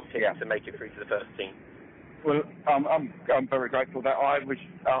 Who's your tip to make it through to the first team? Well, I'm very grateful that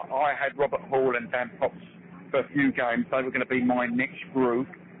I had Robert Hall and Dan Potts for a few games. They were going to be my next group.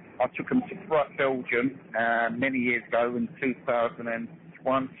 I took them to Belgium many years ago in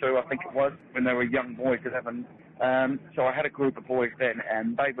 2001, 2, I think it was, when they were young boys, 11. So I had a group of boys then,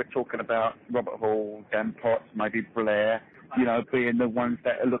 and they were talking about Robert Hall, Dan Potts, maybe Blair, being the ones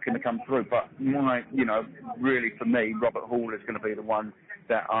that are looking to come through. But really for me, Robert Hall is going to be the one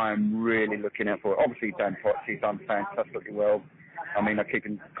that I'm really looking out for. Obviously, Dan Potts, he's done fantastically well. I mean, I keep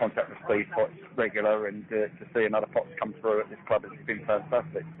in contact with Steve Potts regular, and to see another Potts come through at this club has been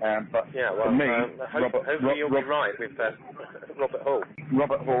fantastic. But for me, hopefully you'll be right with Robert Hall.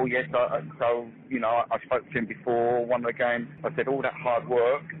 Robert Hall, yes. I spoke to him before one of the games. I said, all that hard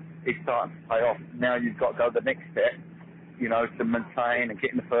work is starting to pay off. Now you've got to go the next step, to maintain and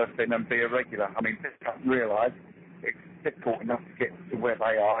get in the first team and be a regular. I mean, people don't realise it's difficult enough to get to where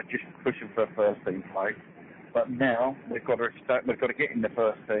they are, just pushing for a first team place. But now they've got to get in the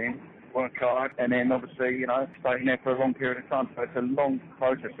first team, work hard, and then obviously, stay in there for a long period of time. So it's a long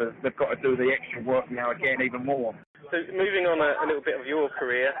process. So they've got to do the extra work now again, even more. So moving on a little bit of your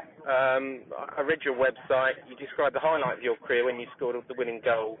career, I read your website. You described the highlight of your career when you scored the winning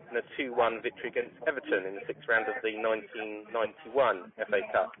goal in a 2-1 victory against Everton in the 6th round of the 1991 FA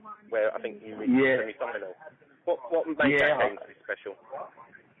Cup, where I think you reached the semi-final. What made that game so special?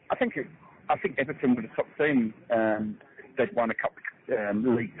 I think Everton were the top team. They'd won a couple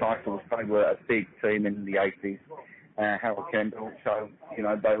league titles. They were a big team in the 80s. Harold Kendall, so they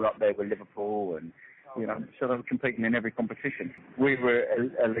were up there with Liverpool, and so they were competing in every competition. We were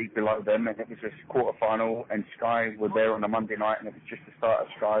a league below them, and it was a quarter-final, and Sky were there on a Monday night, and it was just the start of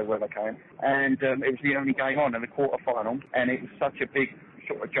Sky where they came. And it was the only game on in the quarter-final, and it was such a big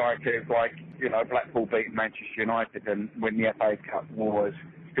sort of giant, like, Blackpool beating Manchester United, and when the FA Cup was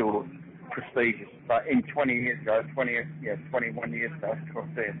still prestigious. But in 21 years ago, it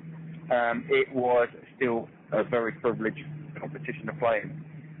was still a very privileged competition to play in.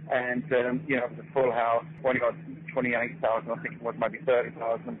 And, it was a full house, 28,000, I think it was, maybe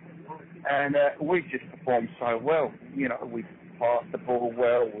 30,000. And we just performed so well. We passed the ball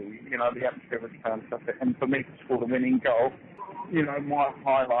well. The atmosphere was fantastic. And for me to score the winning goal, that was my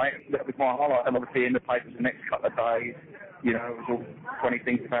highlight. And obviously in the papers the next couple of days, it was all funny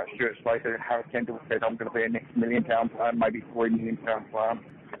things about Stuart Slater. Harold Kendall said, I'm going to be a next £1 million player, maybe £3 million player.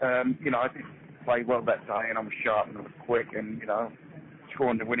 I did play well that day, and I was sharp and I was quick, and,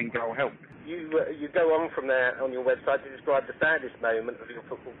 scoring the winning goal helped. You go on from there on your website to describe the saddest moment of your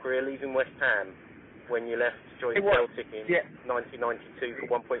football career, leaving West Ham when you left to join Celtic in 1992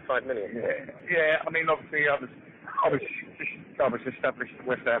 for £1.5 million. Yeah. I mean, obviously, I was established at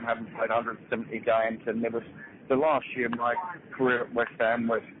West Ham, having played 170 games, and there was the last year of my career at West Ham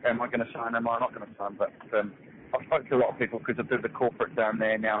was, am I going to sign? Am I not going to sign? But I've spoken to a lot of people because I do the corporate down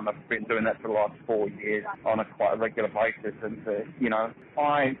there now, and I've been doing that for the last 4 years on quite a regular basis. And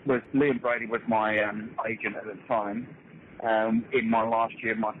Liam Brady was my agent at the time. In my last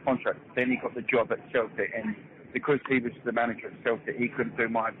year of my contract, then he got the job at Celtic, and because he was the manager at Celtic, he couldn't do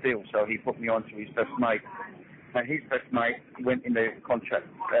my deal, so he put me on to his best mate. And his best mate went in the contract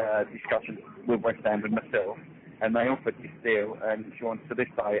discussion with West Ham with myself, and they offered this deal, and to this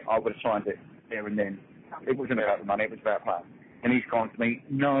day, I would have signed it there and then. It wasn't about the money, it was about playing. And he's gone to me,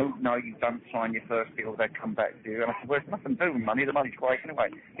 no, you don't sign your first deal, they come back to you. And I said, well, it's nothing to do with money, the money's great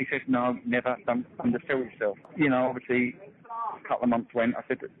anyway. He says, no, never, don't undersell yourself. Obviously, a couple of months went, I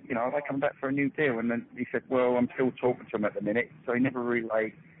said, they come back for a new deal. And then he said, well, I'm still talking to them at the minute. So he never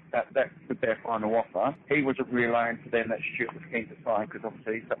relayed that was their final offer. He wasn't relaying to them that Stuart was keen to sign, because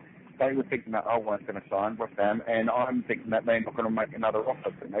obviously they were thinking that I wasn't going to sign West Ham, and I'm thinking that they're not going to make another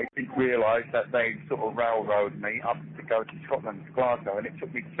offer to me. I didn't realise that they sort of railroaded me up to go to Scotland, to Glasgow, and it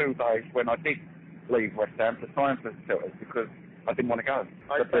took me 2 days when I did leave West Ham to sign for the Celtics, because I didn't want to go.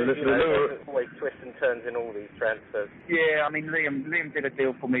 I suppose, there's always twists and turns in all these transfers. Yeah, I mean, Liam did a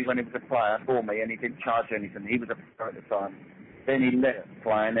deal for me when he was a player for me, and he didn't charge anything. He was a player at the time. Then he left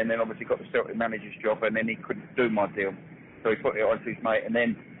playing, and then obviously got the Celtic manager's job, and then he couldn't do my deal. So he put it onto his mate, and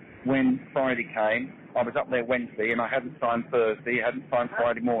then when Friday came, I was up there Wednesday and I hadn't signed Thursday, hadn't signed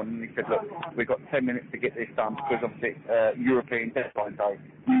Friday morning. And he said, look, we've got 10 minutes to get this done because obviously European deadline day.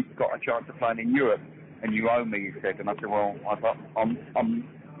 You've got a chance of playing in Europe and you owe me, he said. And I said, well, I'm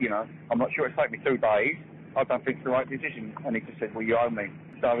not sure it's taken me 2 days. I don't think it's the right decision. And he just said, well, you owe me.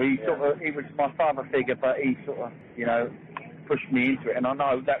 So he was my father figure, but he sort of, pushed me into it. And I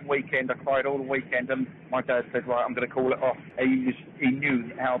know that weekend, I cried all the weekend, and my dad said, right, I'm going to call it off. He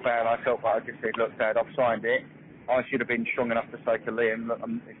knew how bad I felt, but I just said, look, Dad, I've signed it. I should have been strong enough to say to Liam, look,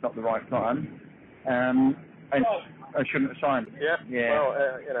 it's not the right time. And I shouldn't have signed. Yeah. Well,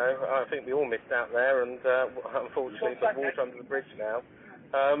 I think we all missed out there, and unfortunately, the water under the bridge now.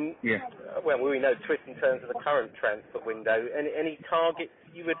 Well, we know twists and turns of the current transfer window. Any targets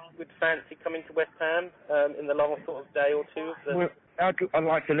you would fancy coming to West Ham in the last sort of day or two? Well, I'd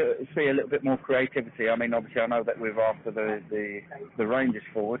like to see a little bit more creativity. I mean, obviously, I know that we're after the Rangers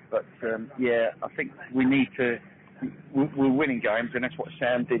forward, but I think we need to. We're winning games, and that's what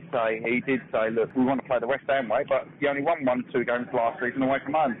Sam did say. He did say, look, we want to play the West Ham way, but you only won 1-2 games last season away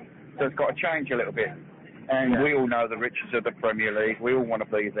from home, so it's got to change a little bit. And we all know the riches of the Premier League. We all want to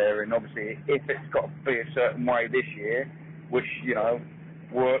be there, and obviously, if it's got to be a certain way this year, which,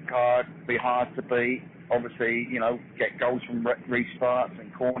 work hard, be hard to beat, obviously, get goals from restarts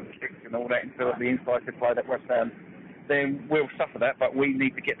and corner kicks and all that until the inside to play at West Ham, then we'll suffer that, but we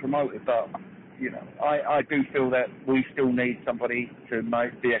need to get promoted. But, I do feel that we still need somebody to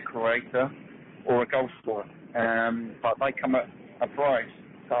be a creator or a goal scorer. But they come at a price.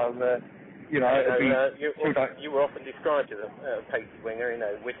 So, you were often described as a pacey winger,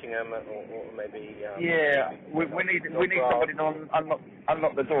 Whittingham or maybe. We need somebody to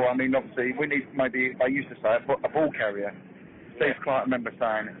unlock the door. I mean, obviously, we need maybe, they used to say, a ball carrier. Steve Clark, I remember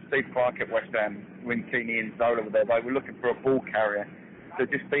saying it. Steve Clark at West Ham, when Keeney and Zola were there, they were looking for a ball carrier to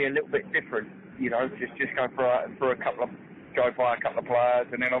just be a little bit different. Just go go by a couple of players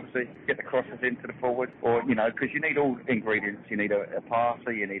and then obviously get the crosses into the forward, or because you need all ingredients. You need a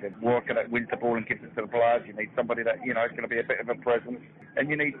passer, you need a worker that wins the ball and gives it to the players. You need somebody that is going to be a bit of a presence, and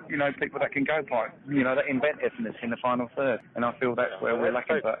you need people that can go by that inventiveness in the final third. And I feel that's where we're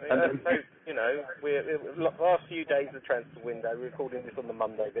lacking. We're last few days of the transfer window. We're recording this on the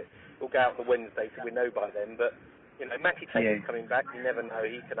Monday, but we'll go out on the Wednesday, so we know by then. But Matty Taylor's coming back. You never know;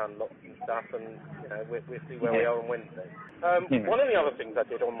 he can unlock some stuff, and we'll see where we are on Wednesday. One of the other things I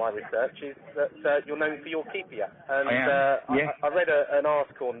did on my research is that you're known for your keeper, and I read an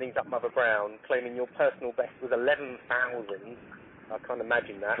article on Knees Up Mother Brown claiming your personal best was 11,000. I can't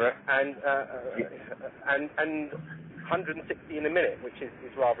imagine that, and 160 in a minute, which is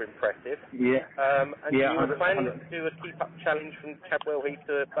rather impressive. You were planning to do a keep-up challenge from Chadwell Heath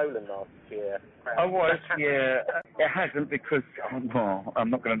to Bowland last year. I was, It hasn't because, I'm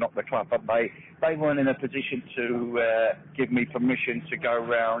not going to knock the club, but they weren't in a position to give me permission to go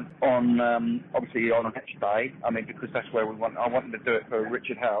around on, obviously on a match day. I mean, because that's where I wanted to do it for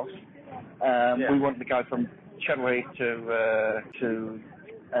Richard House. We wanted to go from Chadwell Heath to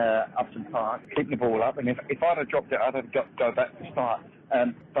Upton Park, keeping the ball up, and if I'd have dropped it, I'd have got to go back to start.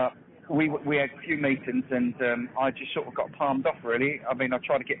 But we had a few meetings, and I just sort of got palmed off, really. I mean, I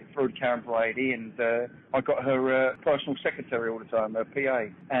tried to get through to Karen Brady, and I got her personal secretary all the time, her PA,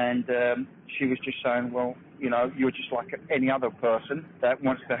 and she was just saying, well, you're just like any other person that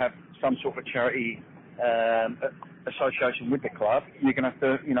wants to have some sort of charity association with the club. You're going to have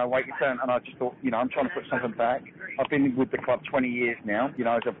to, wait your turn. And I just thought, I'm trying to put something back. I've been with the club 20 years now,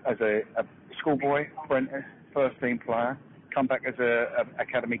 as a schoolboy, apprentice, first team player, come back as a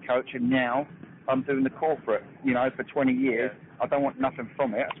academy coach, and now I'm doing the corporate, for 20 years. I don't want nothing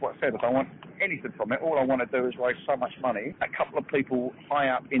from it. That's what I said. I don't want anything from it. All I want to do is raise so much money. A couple of people high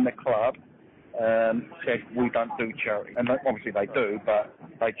up in the club said we don't do charity, and obviously they do, but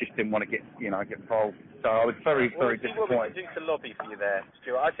they just didn't want to get involved. So I was very, very disappointed. What we do to lobby for you there,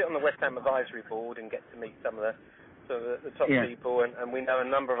 Stuart? I sit on the West Ham advisory board and get to meet some of the top people, and we know a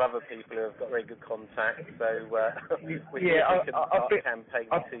number of other people who have got very good contacts. So we can start a campaign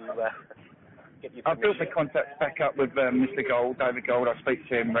to get you. I built the contacts back up with Mr. Gold, David Gold. I speak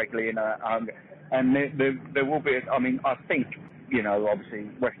to him regularly, and there will be. I mean, I think obviously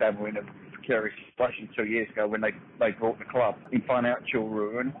West Ham were in a precarious situation 2 years ago when they bought the club in financial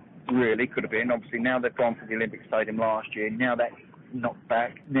ruin. Really could have been. Obviously now they've gone for the Olympic Stadium last year. Now that's knocked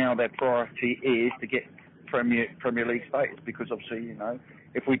back. Now their priority is to get Premier League status, because obviously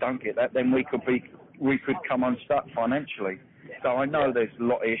if we don't get that, then we could come unstuck financially. So I know there's a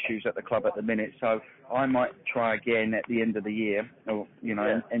lot of issues at the club at the minute, so I might try again at the end of the year, or,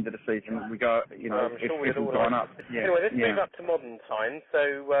 end of the season. We go, if we've gone up. Yeah, anyway, let's move up to modern times.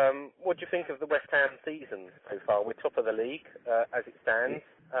 So, what do you think of the West Ham season so far? We're top of the league, as it stands.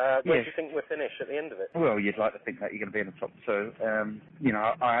 Where do you think we'll finish at the end of it? Well, you'd like to think that you're going to be in the top two.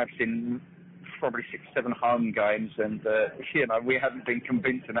 I have seen probably 6-7 home games, and we haven't been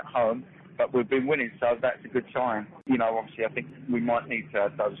convincing at home, but we've been winning, so that's a good sign. Obviously, I think we might need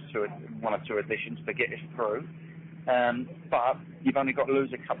those one or two additions to get us through. But you've only got to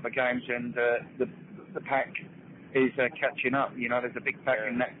lose a couple of games, and the pack is catching up. There's a big pack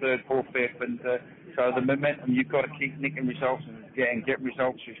in that third, fourth, fifth, and so the momentum, you've got to keep nicking results and get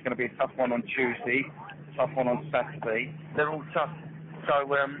results. It's going to be a tough one on Tuesday, tough one on Saturday. They're all tough.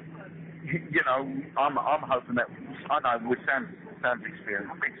 So, I'm hoping that, I know with Sam's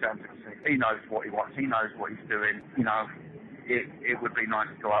experience, big Sam's experience, he knows what he wants, he knows what he's doing. It would be nice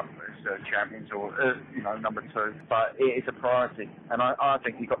to go up as champions or, number two, but it is a priority. And I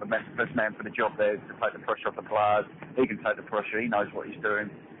think you've got the best man for the job there to take the pressure off the players. He can take the pressure, he knows what he's doing.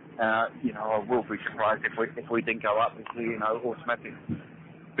 I will be surprised if we didn't go up. Automatically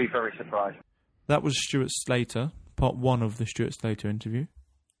be very surprised. That was Stuart Slater, part one of the Stuart Slater interview.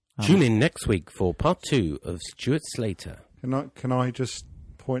 Tune in next week for part 2 of Stuart Slater. Can I just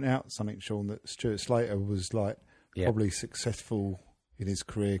point out something, Sean, that Stuart Slater was probably successful in his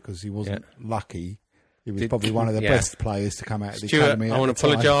career because he wasn't lucky. He was probably one of the best players to come out of the academy. I want to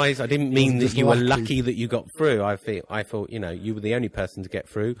apologise. I didn't mean that you were lucky that you got through. I thought you were the only person to get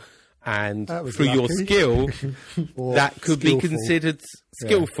through, and through your skill, that could be considered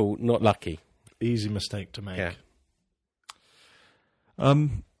skillful, not lucky. Easy mistake to make.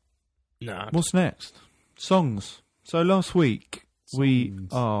 Yeah. What's next? Songs. So last week we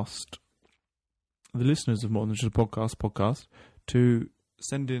asked the listeners of More Than Just a Podcast to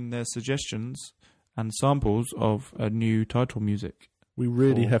send in their suggestions and samples of a new title music. We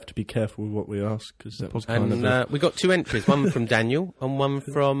really have to be careful with what we ask because that was we got 2 entries, one from Daniel and one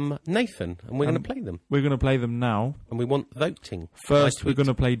from Nathan, and we're going to play them. We're going to play them now, and we want voting. First, we're going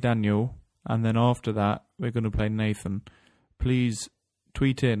to play Daniel, and then after that, we're going to play Nathan. Please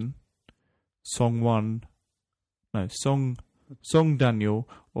tweet in song Daniel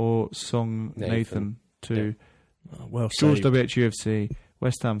or song Nathan to George WHUFC,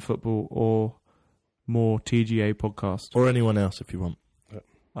 West Ham Football, or More TGA Podcast, or anyone else if you want.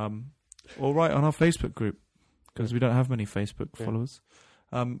 Or write on our Facebook group because we don't have many Facebook followers.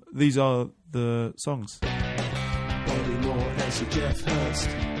 These are the songs. Bobby Moore and Jeff Hurst,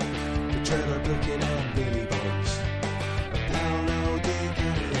 Trevor Brooking and Billy Bonds, Paolo Di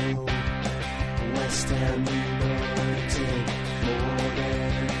Canio, West Ham United, more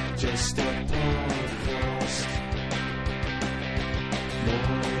than just a podcast,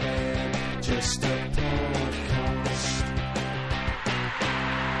 more than just a podcast.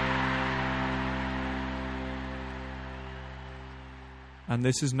 And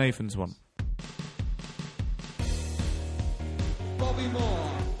this is Nathan's one. Bobby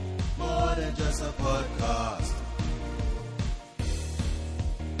Moore, more than just a podcast.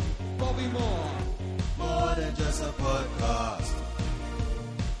 Bobby Moore, more than just a podcast.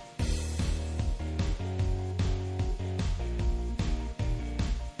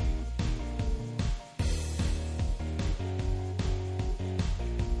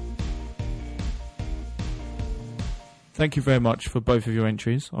 Thank you very much for both of your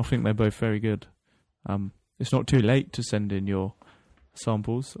entries. I think they're both very good. It's not too late to send in your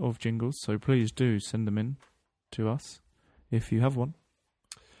samples of jingles, so please do send them in to us if you have one.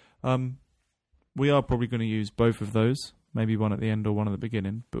 We are probably going to use both of those, maybe one at the end or one at the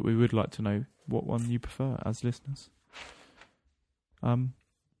beginning, but we would like to know what one you prefer as listeners. What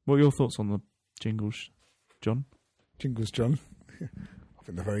are your thoughts on the jingles, John? Jingles, John? I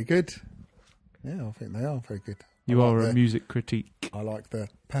think they're very good. Yeah, I think they are very good. You are a music critique. I like the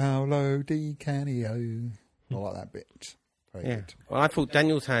Paolo Di Canio. I like that bit. Very good. Well, I thought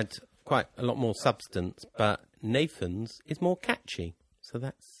Daniel's had quite a lot more substance, but Nathan's is more catchy. So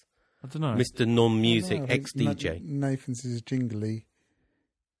that's, I don't know, Mr. Non-Music ex-DJ. Nathan's is jingly.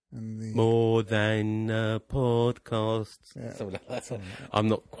 And more than a podcast. Yeah, I'm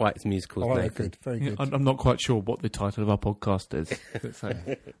not quite as musical as Nathan. Good, very good. I'm not quite sure what the title of our podcast is.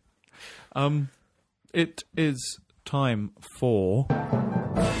 It is time for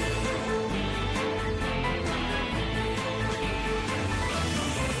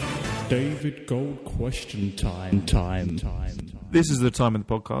David Gold question time. This is the time of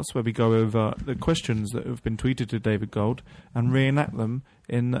the podcast where we go over the questions that have been tweeted to David Gold and reenact them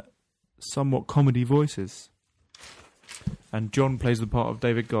in somewhat comedy voices. And John plays the part of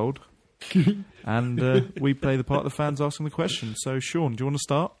David Gold. And we play the part of the fans asking the question. So, Sean, do you want to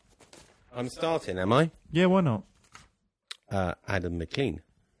start? I'm starting, am I? Yeah, why not? Adam McLean.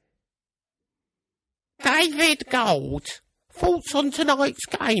 David Gold, thoughts on tonight's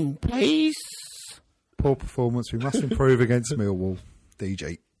game, please? Poor performance. We must improve against Millwall.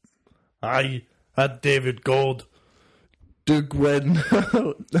 DG. Aye, at David Gold. Doug Wen.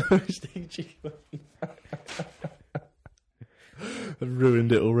 No, it's DG. I've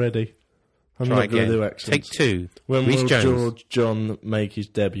ruined it already. I'm Try not going again. to do accents. Take two. When Reece will Jones. George John make his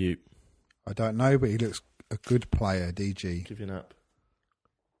debut? I don't know, but he looks a good player, DG. Give you an up.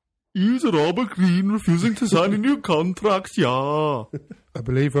 Is Robert Green refusing to sign a new contract? Yeah. I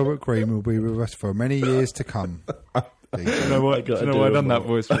believe Robert Green will be with us for many years to come. Do you know why I done that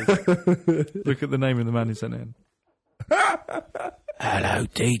voice? Look at the name of the man who sent it in. Hello,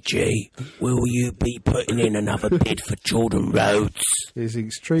 DG. Will you be putting in another bid for Jordan Rhodes? It is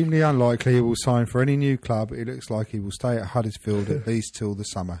extremely unlikely he will sign for any new club. It looks like he will stay at Huddersfield at least till the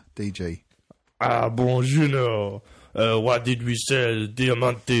summer. DG. Bon, Junior. What did we sell?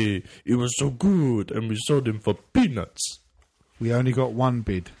 Diamante. It was so good, and we sold him for peanuts. We only got one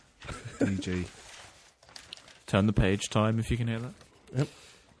bid. DG. Turn the page, time, if you can hear that. Yep.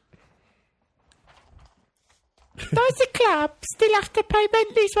 Does the club still have to pay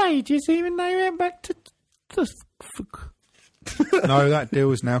Bentley's wages even though he went back to... No, that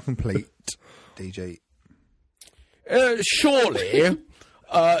deal is now complete. DG. Surely...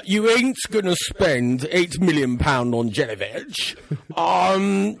 you ain't gonna spend £8 million on Jelic.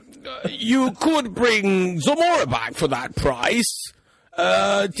 You could bring Zamora back for that price.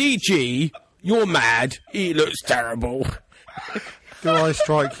 DG, you're mad. He looks terrible. Do I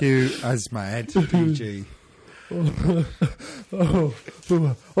strike you as mad, DG? Oh,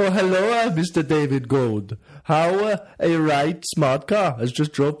 hello, Mr. David Gold. How a right smart car has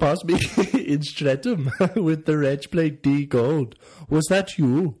just drove past me in Streatham with the reg plate D Gold. Was that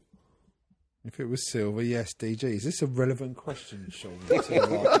you? If it was silver, yes, DG. Is this a relevant question, Sean?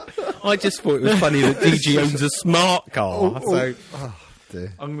 I just thought it was funny that DG owns a smart car. So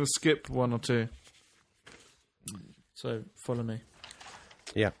dear. I'm going to skip one or two. So, follow me.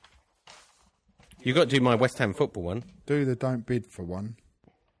 Yeah. You've got to do my West Ham football one. Do the don't bid for one.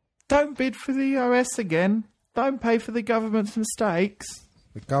 Don't bid for the OS again. Don't pay for the government's mistakes.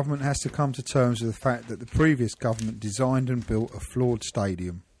 The government has to come to terms with the fact that the previous government designed and built a flawed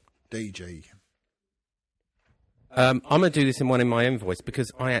stadium. DG. I'm going to do this in my own voice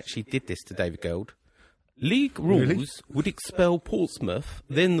because I actually did this to David Gold. League rules Really? would expel Portsmouth,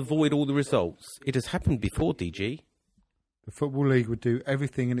 then void all the results. It has happened before, DG. The Football League would do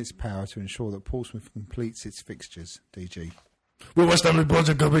everything in its power to ensure that Portsmouth completes its fixtures. DG. Well, West Ham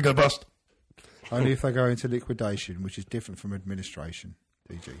project go big or bust. Only if they go into liquidation, which is different from administration.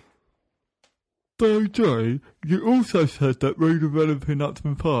 DG. DJ, you also said that redeveloping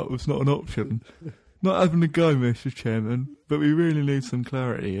Upton Park was not an option. Not having a go, Mr. Chairman, but we really need some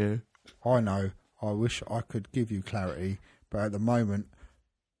clarity here. I know. I wish I could give you clarity, but at the moment,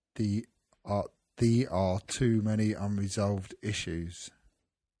 there are too many unresolved issues.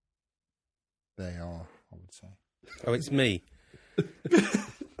 They are, I would say. Oh, it's me.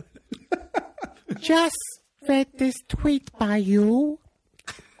 Just read this tweet by you.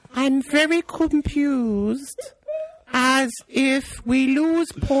 I'm very confused. As if we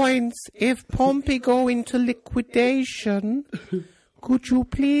lose points if Pompey go into liquidation. Could you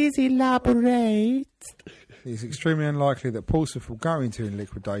please elaborate? It's extremely unlikely that Portsmouth will go into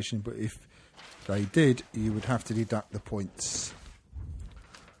liquidation, but if they did, you would have to deduct the points.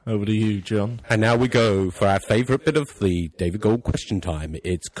 Over to you, John. And now we go for our favourite bit of the David Gold question time.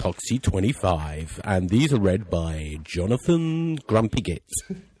 It's Coxie 25, and these are read by Jonathan Grumpy Git.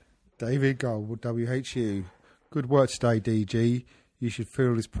 David Gold, WHU. Good work today, DG. You should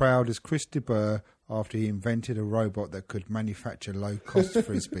feel as proud as Chris de Burgh after he invented a robot that could manufacture low-cost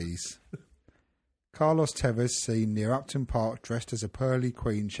frisbees. Carlos Tevez seen near Upton Park dressed as a pearly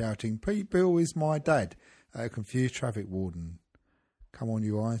queen shouting, "Pete Bill is my dad," at a confused traffic warden. Come on,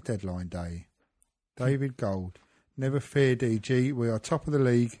 you Irons, deadline day. David Gold. Never fear, DG. We are top of the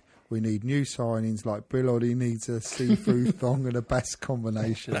league. We need new signings like Bill Oddie needs a see-through thong and a bass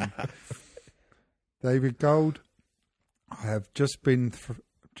combination. David Gold. I have just been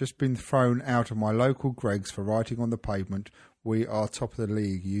thrown out of my local Greggs for writing on the pavement, "We are top of the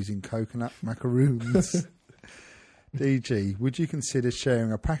league," using coconut macaroons. DG, would you consider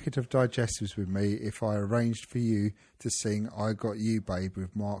sharing a packet of digestives with me if I arranged for you to sing "I Got You, Babe"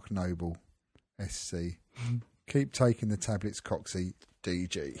 with Mark Noble? SC. Keep taking the tablets, Coxie.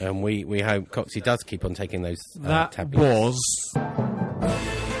 DG. And we hope Coxie does keep on taking those that tablets. Was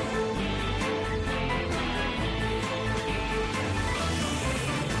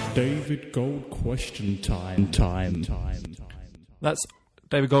David Gold question time. That's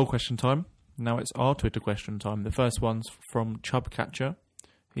David Gold question time. Now it's our Twitter question time. The first one's from Chubcatcher.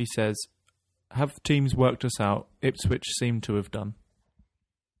 He says, have teams worked us out? Ipswich seem to have done.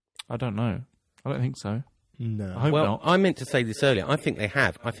 I don't know. I don't think so. No. I hope Well, not. I meant to say this earlier. I think they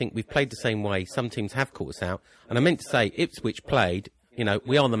have. I think we've played the same way. Some teams have caught us out. And I meant to say Ipswich played,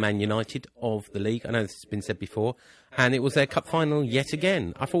 we are the Man United of the league. I know this has been said before. And it was their cup final yet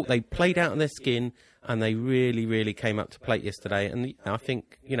again. I thought they played out of their skin and they really, really came up to plate yesterday. And I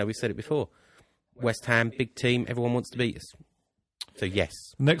think, we said it before. West Ham, big team. Everyone wants to beat us. So, yes.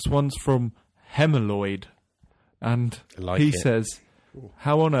 Next one's from Hemaloid. And he says,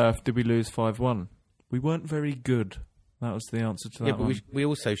 how on earth did we lose 5-1? We weren't very good. That was the answer to that Yeah, but one. we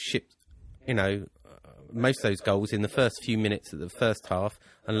also shipped, most of those goals in the first few minutes of the first half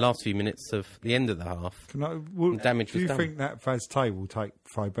and last few minutes of the end of the half. Damage do you was done. think that Vaz Tay will take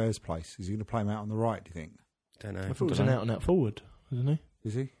Faubert's place? Is he going to play him out on the right, do you think? Don't know. I thought he was an out-and-out forward, wasn't he?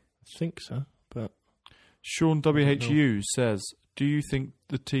 Is he? I think so, but... Sean WHU says, do you think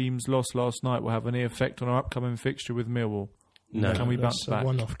the team's loss last night will have any effect on our upcoming fixture with Millwall? No. Can we bounce That's back? a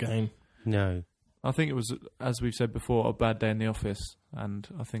one-off game. No. I think it was, as we've said before, a bad day in the office, and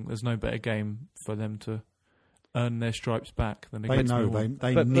I think there's no better game for them to earn their stripes back than They against know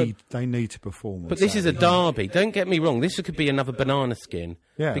Millwall. they need to perform. But this is a derby. Don't get me wrong. This could be another banana skin.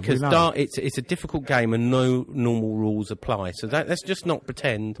 Yeah, because we know. it's a difficult game and no normal rules apply. So let's just not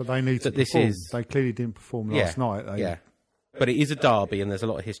pretend But they need that to this perform. is. They clearly didn't perform last night. Yeah. But it is a derby, and there's a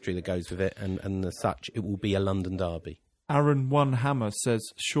lot of history that goes with it, and as such, it will be a London derby. Aaron One Hammer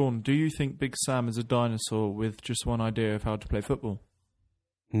says, Sean, do you think Big Sam is a dinosaur with just one idea of how to play football?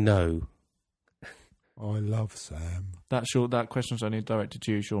 No. I love Sam. That question's only directed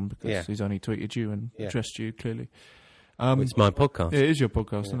to you, Sean, because he's only tweeted you and addressed you clearly. It's my podcast. It is your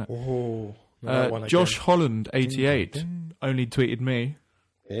podcast, isn't it? Oh, Josh Holland, 88, only tweeted me.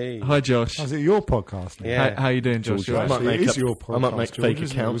 Hey. Hi, Josh. Is it your podcast now? Yeah. How you doing, Josh? George, I it is your podcast. I might make George, fake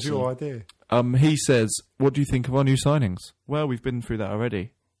isn't it? It was accounts. your idea. He says, what do you think of our new signings? Well, we've been through that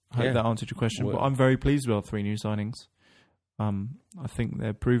already. I hope that answered your question. Well, but I'm very pleased with our 3 new signings. I think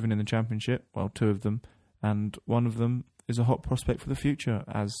they're proven in the Championship. Well, 2 of them. And one of them is a hot prospect for the future,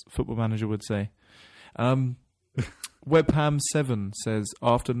 as Football Manager would say. Webham7 says,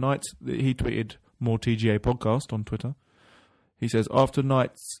 after nights... He tweeted more TGA podcast on Twitter. He says, after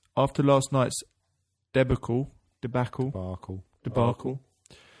last night's debacle,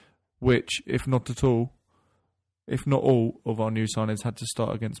 which, if not all of our new signings had to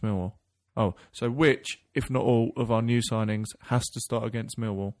start against Millwall. Which, if not all of our new signings, has to start against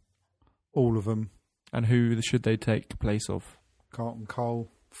Millwall? All of them. And who should they take place of? Carlton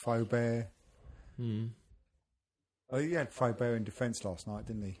Cole, Faubert. Oh, he had Faubert in defence last night,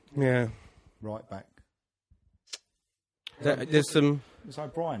 didn't he? Yeah. Right back. There's some... Was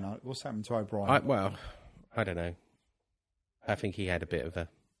O'Brien? What's happened to O'Brien? I don't know. I think he had a bit of a...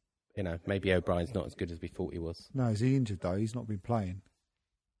 maybe O'Brien's not as good as we thought he was. No, is he injured though? He's not been playing.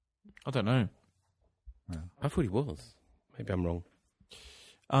 I don't know. I thought he was. Maybe I'm wrong.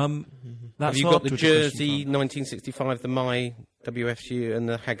 That's Have you got the jersey 1965, the My WFU, and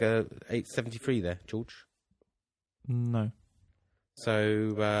the Hagger 873 there, George? No.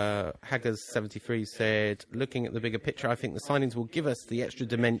 So Hagger's 73 said, looking at the bigger picture, I think the signings will give us the extra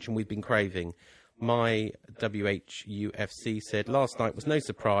dimension we've been craving. My WHUFC said, last night was no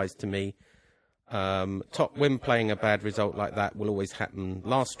surprise to me. Top when playing a bad result like that will always happen.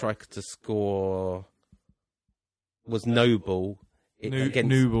 Last striker to score was Noble against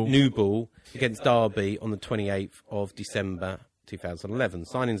Derby on the 28th of December 2011.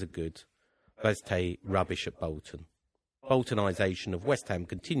 Signings are good. Vaz-Tay rubbish at Bolton. Boltonisation of West Ham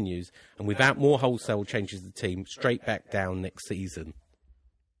continues, and without more wholesale changes the team straight back down next season.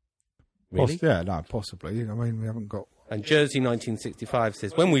 Really? Possibly. I mean, we haven't got... And Jersey 1965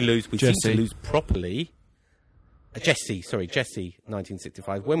 says, when we lose, we seem to lose properly. Jesse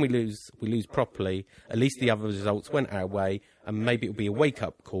 1965. When we lose properly. At least the other results went our way, and maybe it'll be a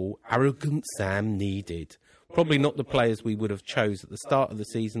wake-up call. Arrogant Sam needed. Probably not the players we would have chose at the start of the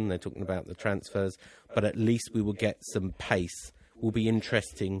season. They're talking about the transfers, but at least we will get some pace. Will be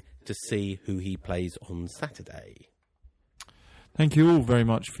interesting to see who he plays on Saturday. Thank you all very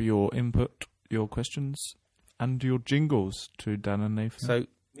much for your input, your questions, and your jingles to Dan and Nathan. So,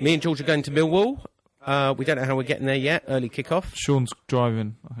 me and George are going to Millwall. We don't know how we're getting there yet. Early kickoff. Sean's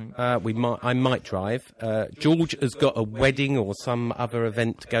driving, I think. I might drive. George has got a wedding or some other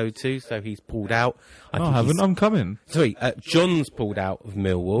event to go to, so he's pulled out. I haven't. I'm coming. Sorry, John's pulled out of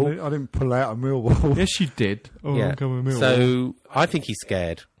Millwall. I didn't pull out of Millwall. Yes, you did. Oh, Yeah. I'm coming with Millwall. So I think he's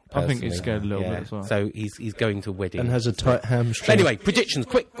scared. I think he's personally. scared a little Yeah. bit as well. So he's going to a wedding And has a tight hamstring. Anyway, predictions.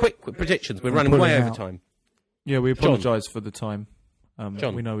 Quick predictions. We're running pulling way over out. time. Yeah, we apologise for the time.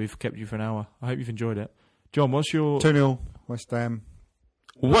 John. We know we've kept you for an hour. I hope you've enjoyed it. John, what's your... 2-0 West Ham.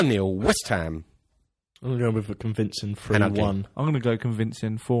 1-0 West Ham. I'm going to go with a convincing And ugly. 3-1. I'm going to go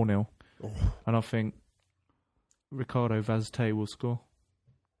convincing 4-0. And I think Ricardo Vazte will score.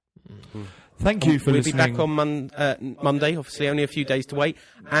 Thank you for We'll listening. be back on Monday, obviously only a few days to wait.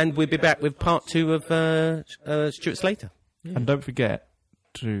 And we'll be back with part 2 of Stuart Slater. And don't forget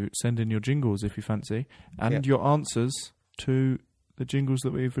to send in your jingles if you fancy, and Yep. your answers to the jingles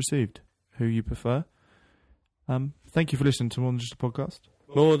that we've received, who you prefer. Thank you for listening to More Than Just a Podcast.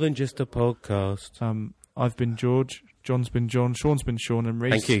 More Than Just a Podcast. I've been George, John's been John, Sean's been Sean, and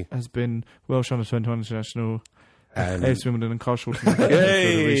Reece Thank you. has been Welsh Under-21 International, And AFC Wimbledon and Carl Shorten.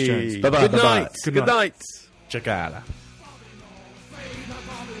 Hey. Bye-bye. Good night. Good night. Chacala.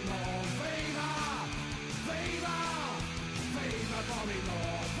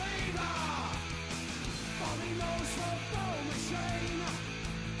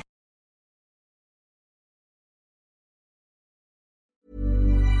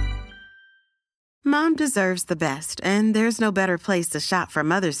 Mom deserves the best, and there's no better place to shop for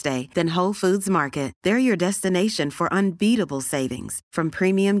Mother's Day than Whole Foods Market. They're your destination for unbeatable savings, from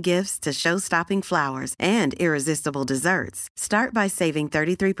premium gifts to show-stopping flowers and irresistible desserts. Start by saving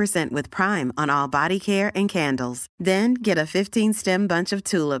 33% with Prime on all body care and candles. Then get a 15-stem bunch of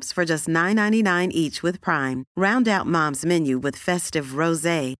tulips for just $9.99 each with Prime. Round out Mom's menu with festive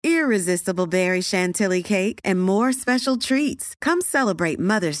rosé, irresistible berry chantilly cake, and more special treats. Come celebrate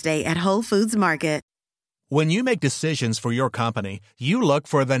Mother's Day at Whole Foods Market. When you make decisions for your company, you look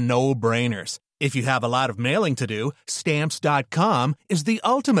for the no-brainers. If you have a lot of mailing to do, Stamps.com is the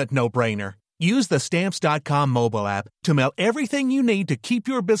ultimate no-brainer. Use the Stamps.com mobile app to mail everything you need to keep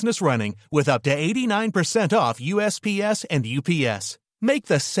your business running with up to 89% off USPS and UPS. Make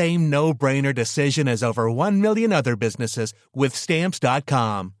the same no-brainer decision as over 1 million other businesses with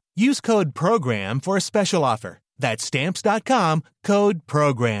Stamps.com. Use code PROGRAM for a special offer. That's Stamps.com, code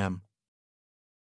PROGRAM.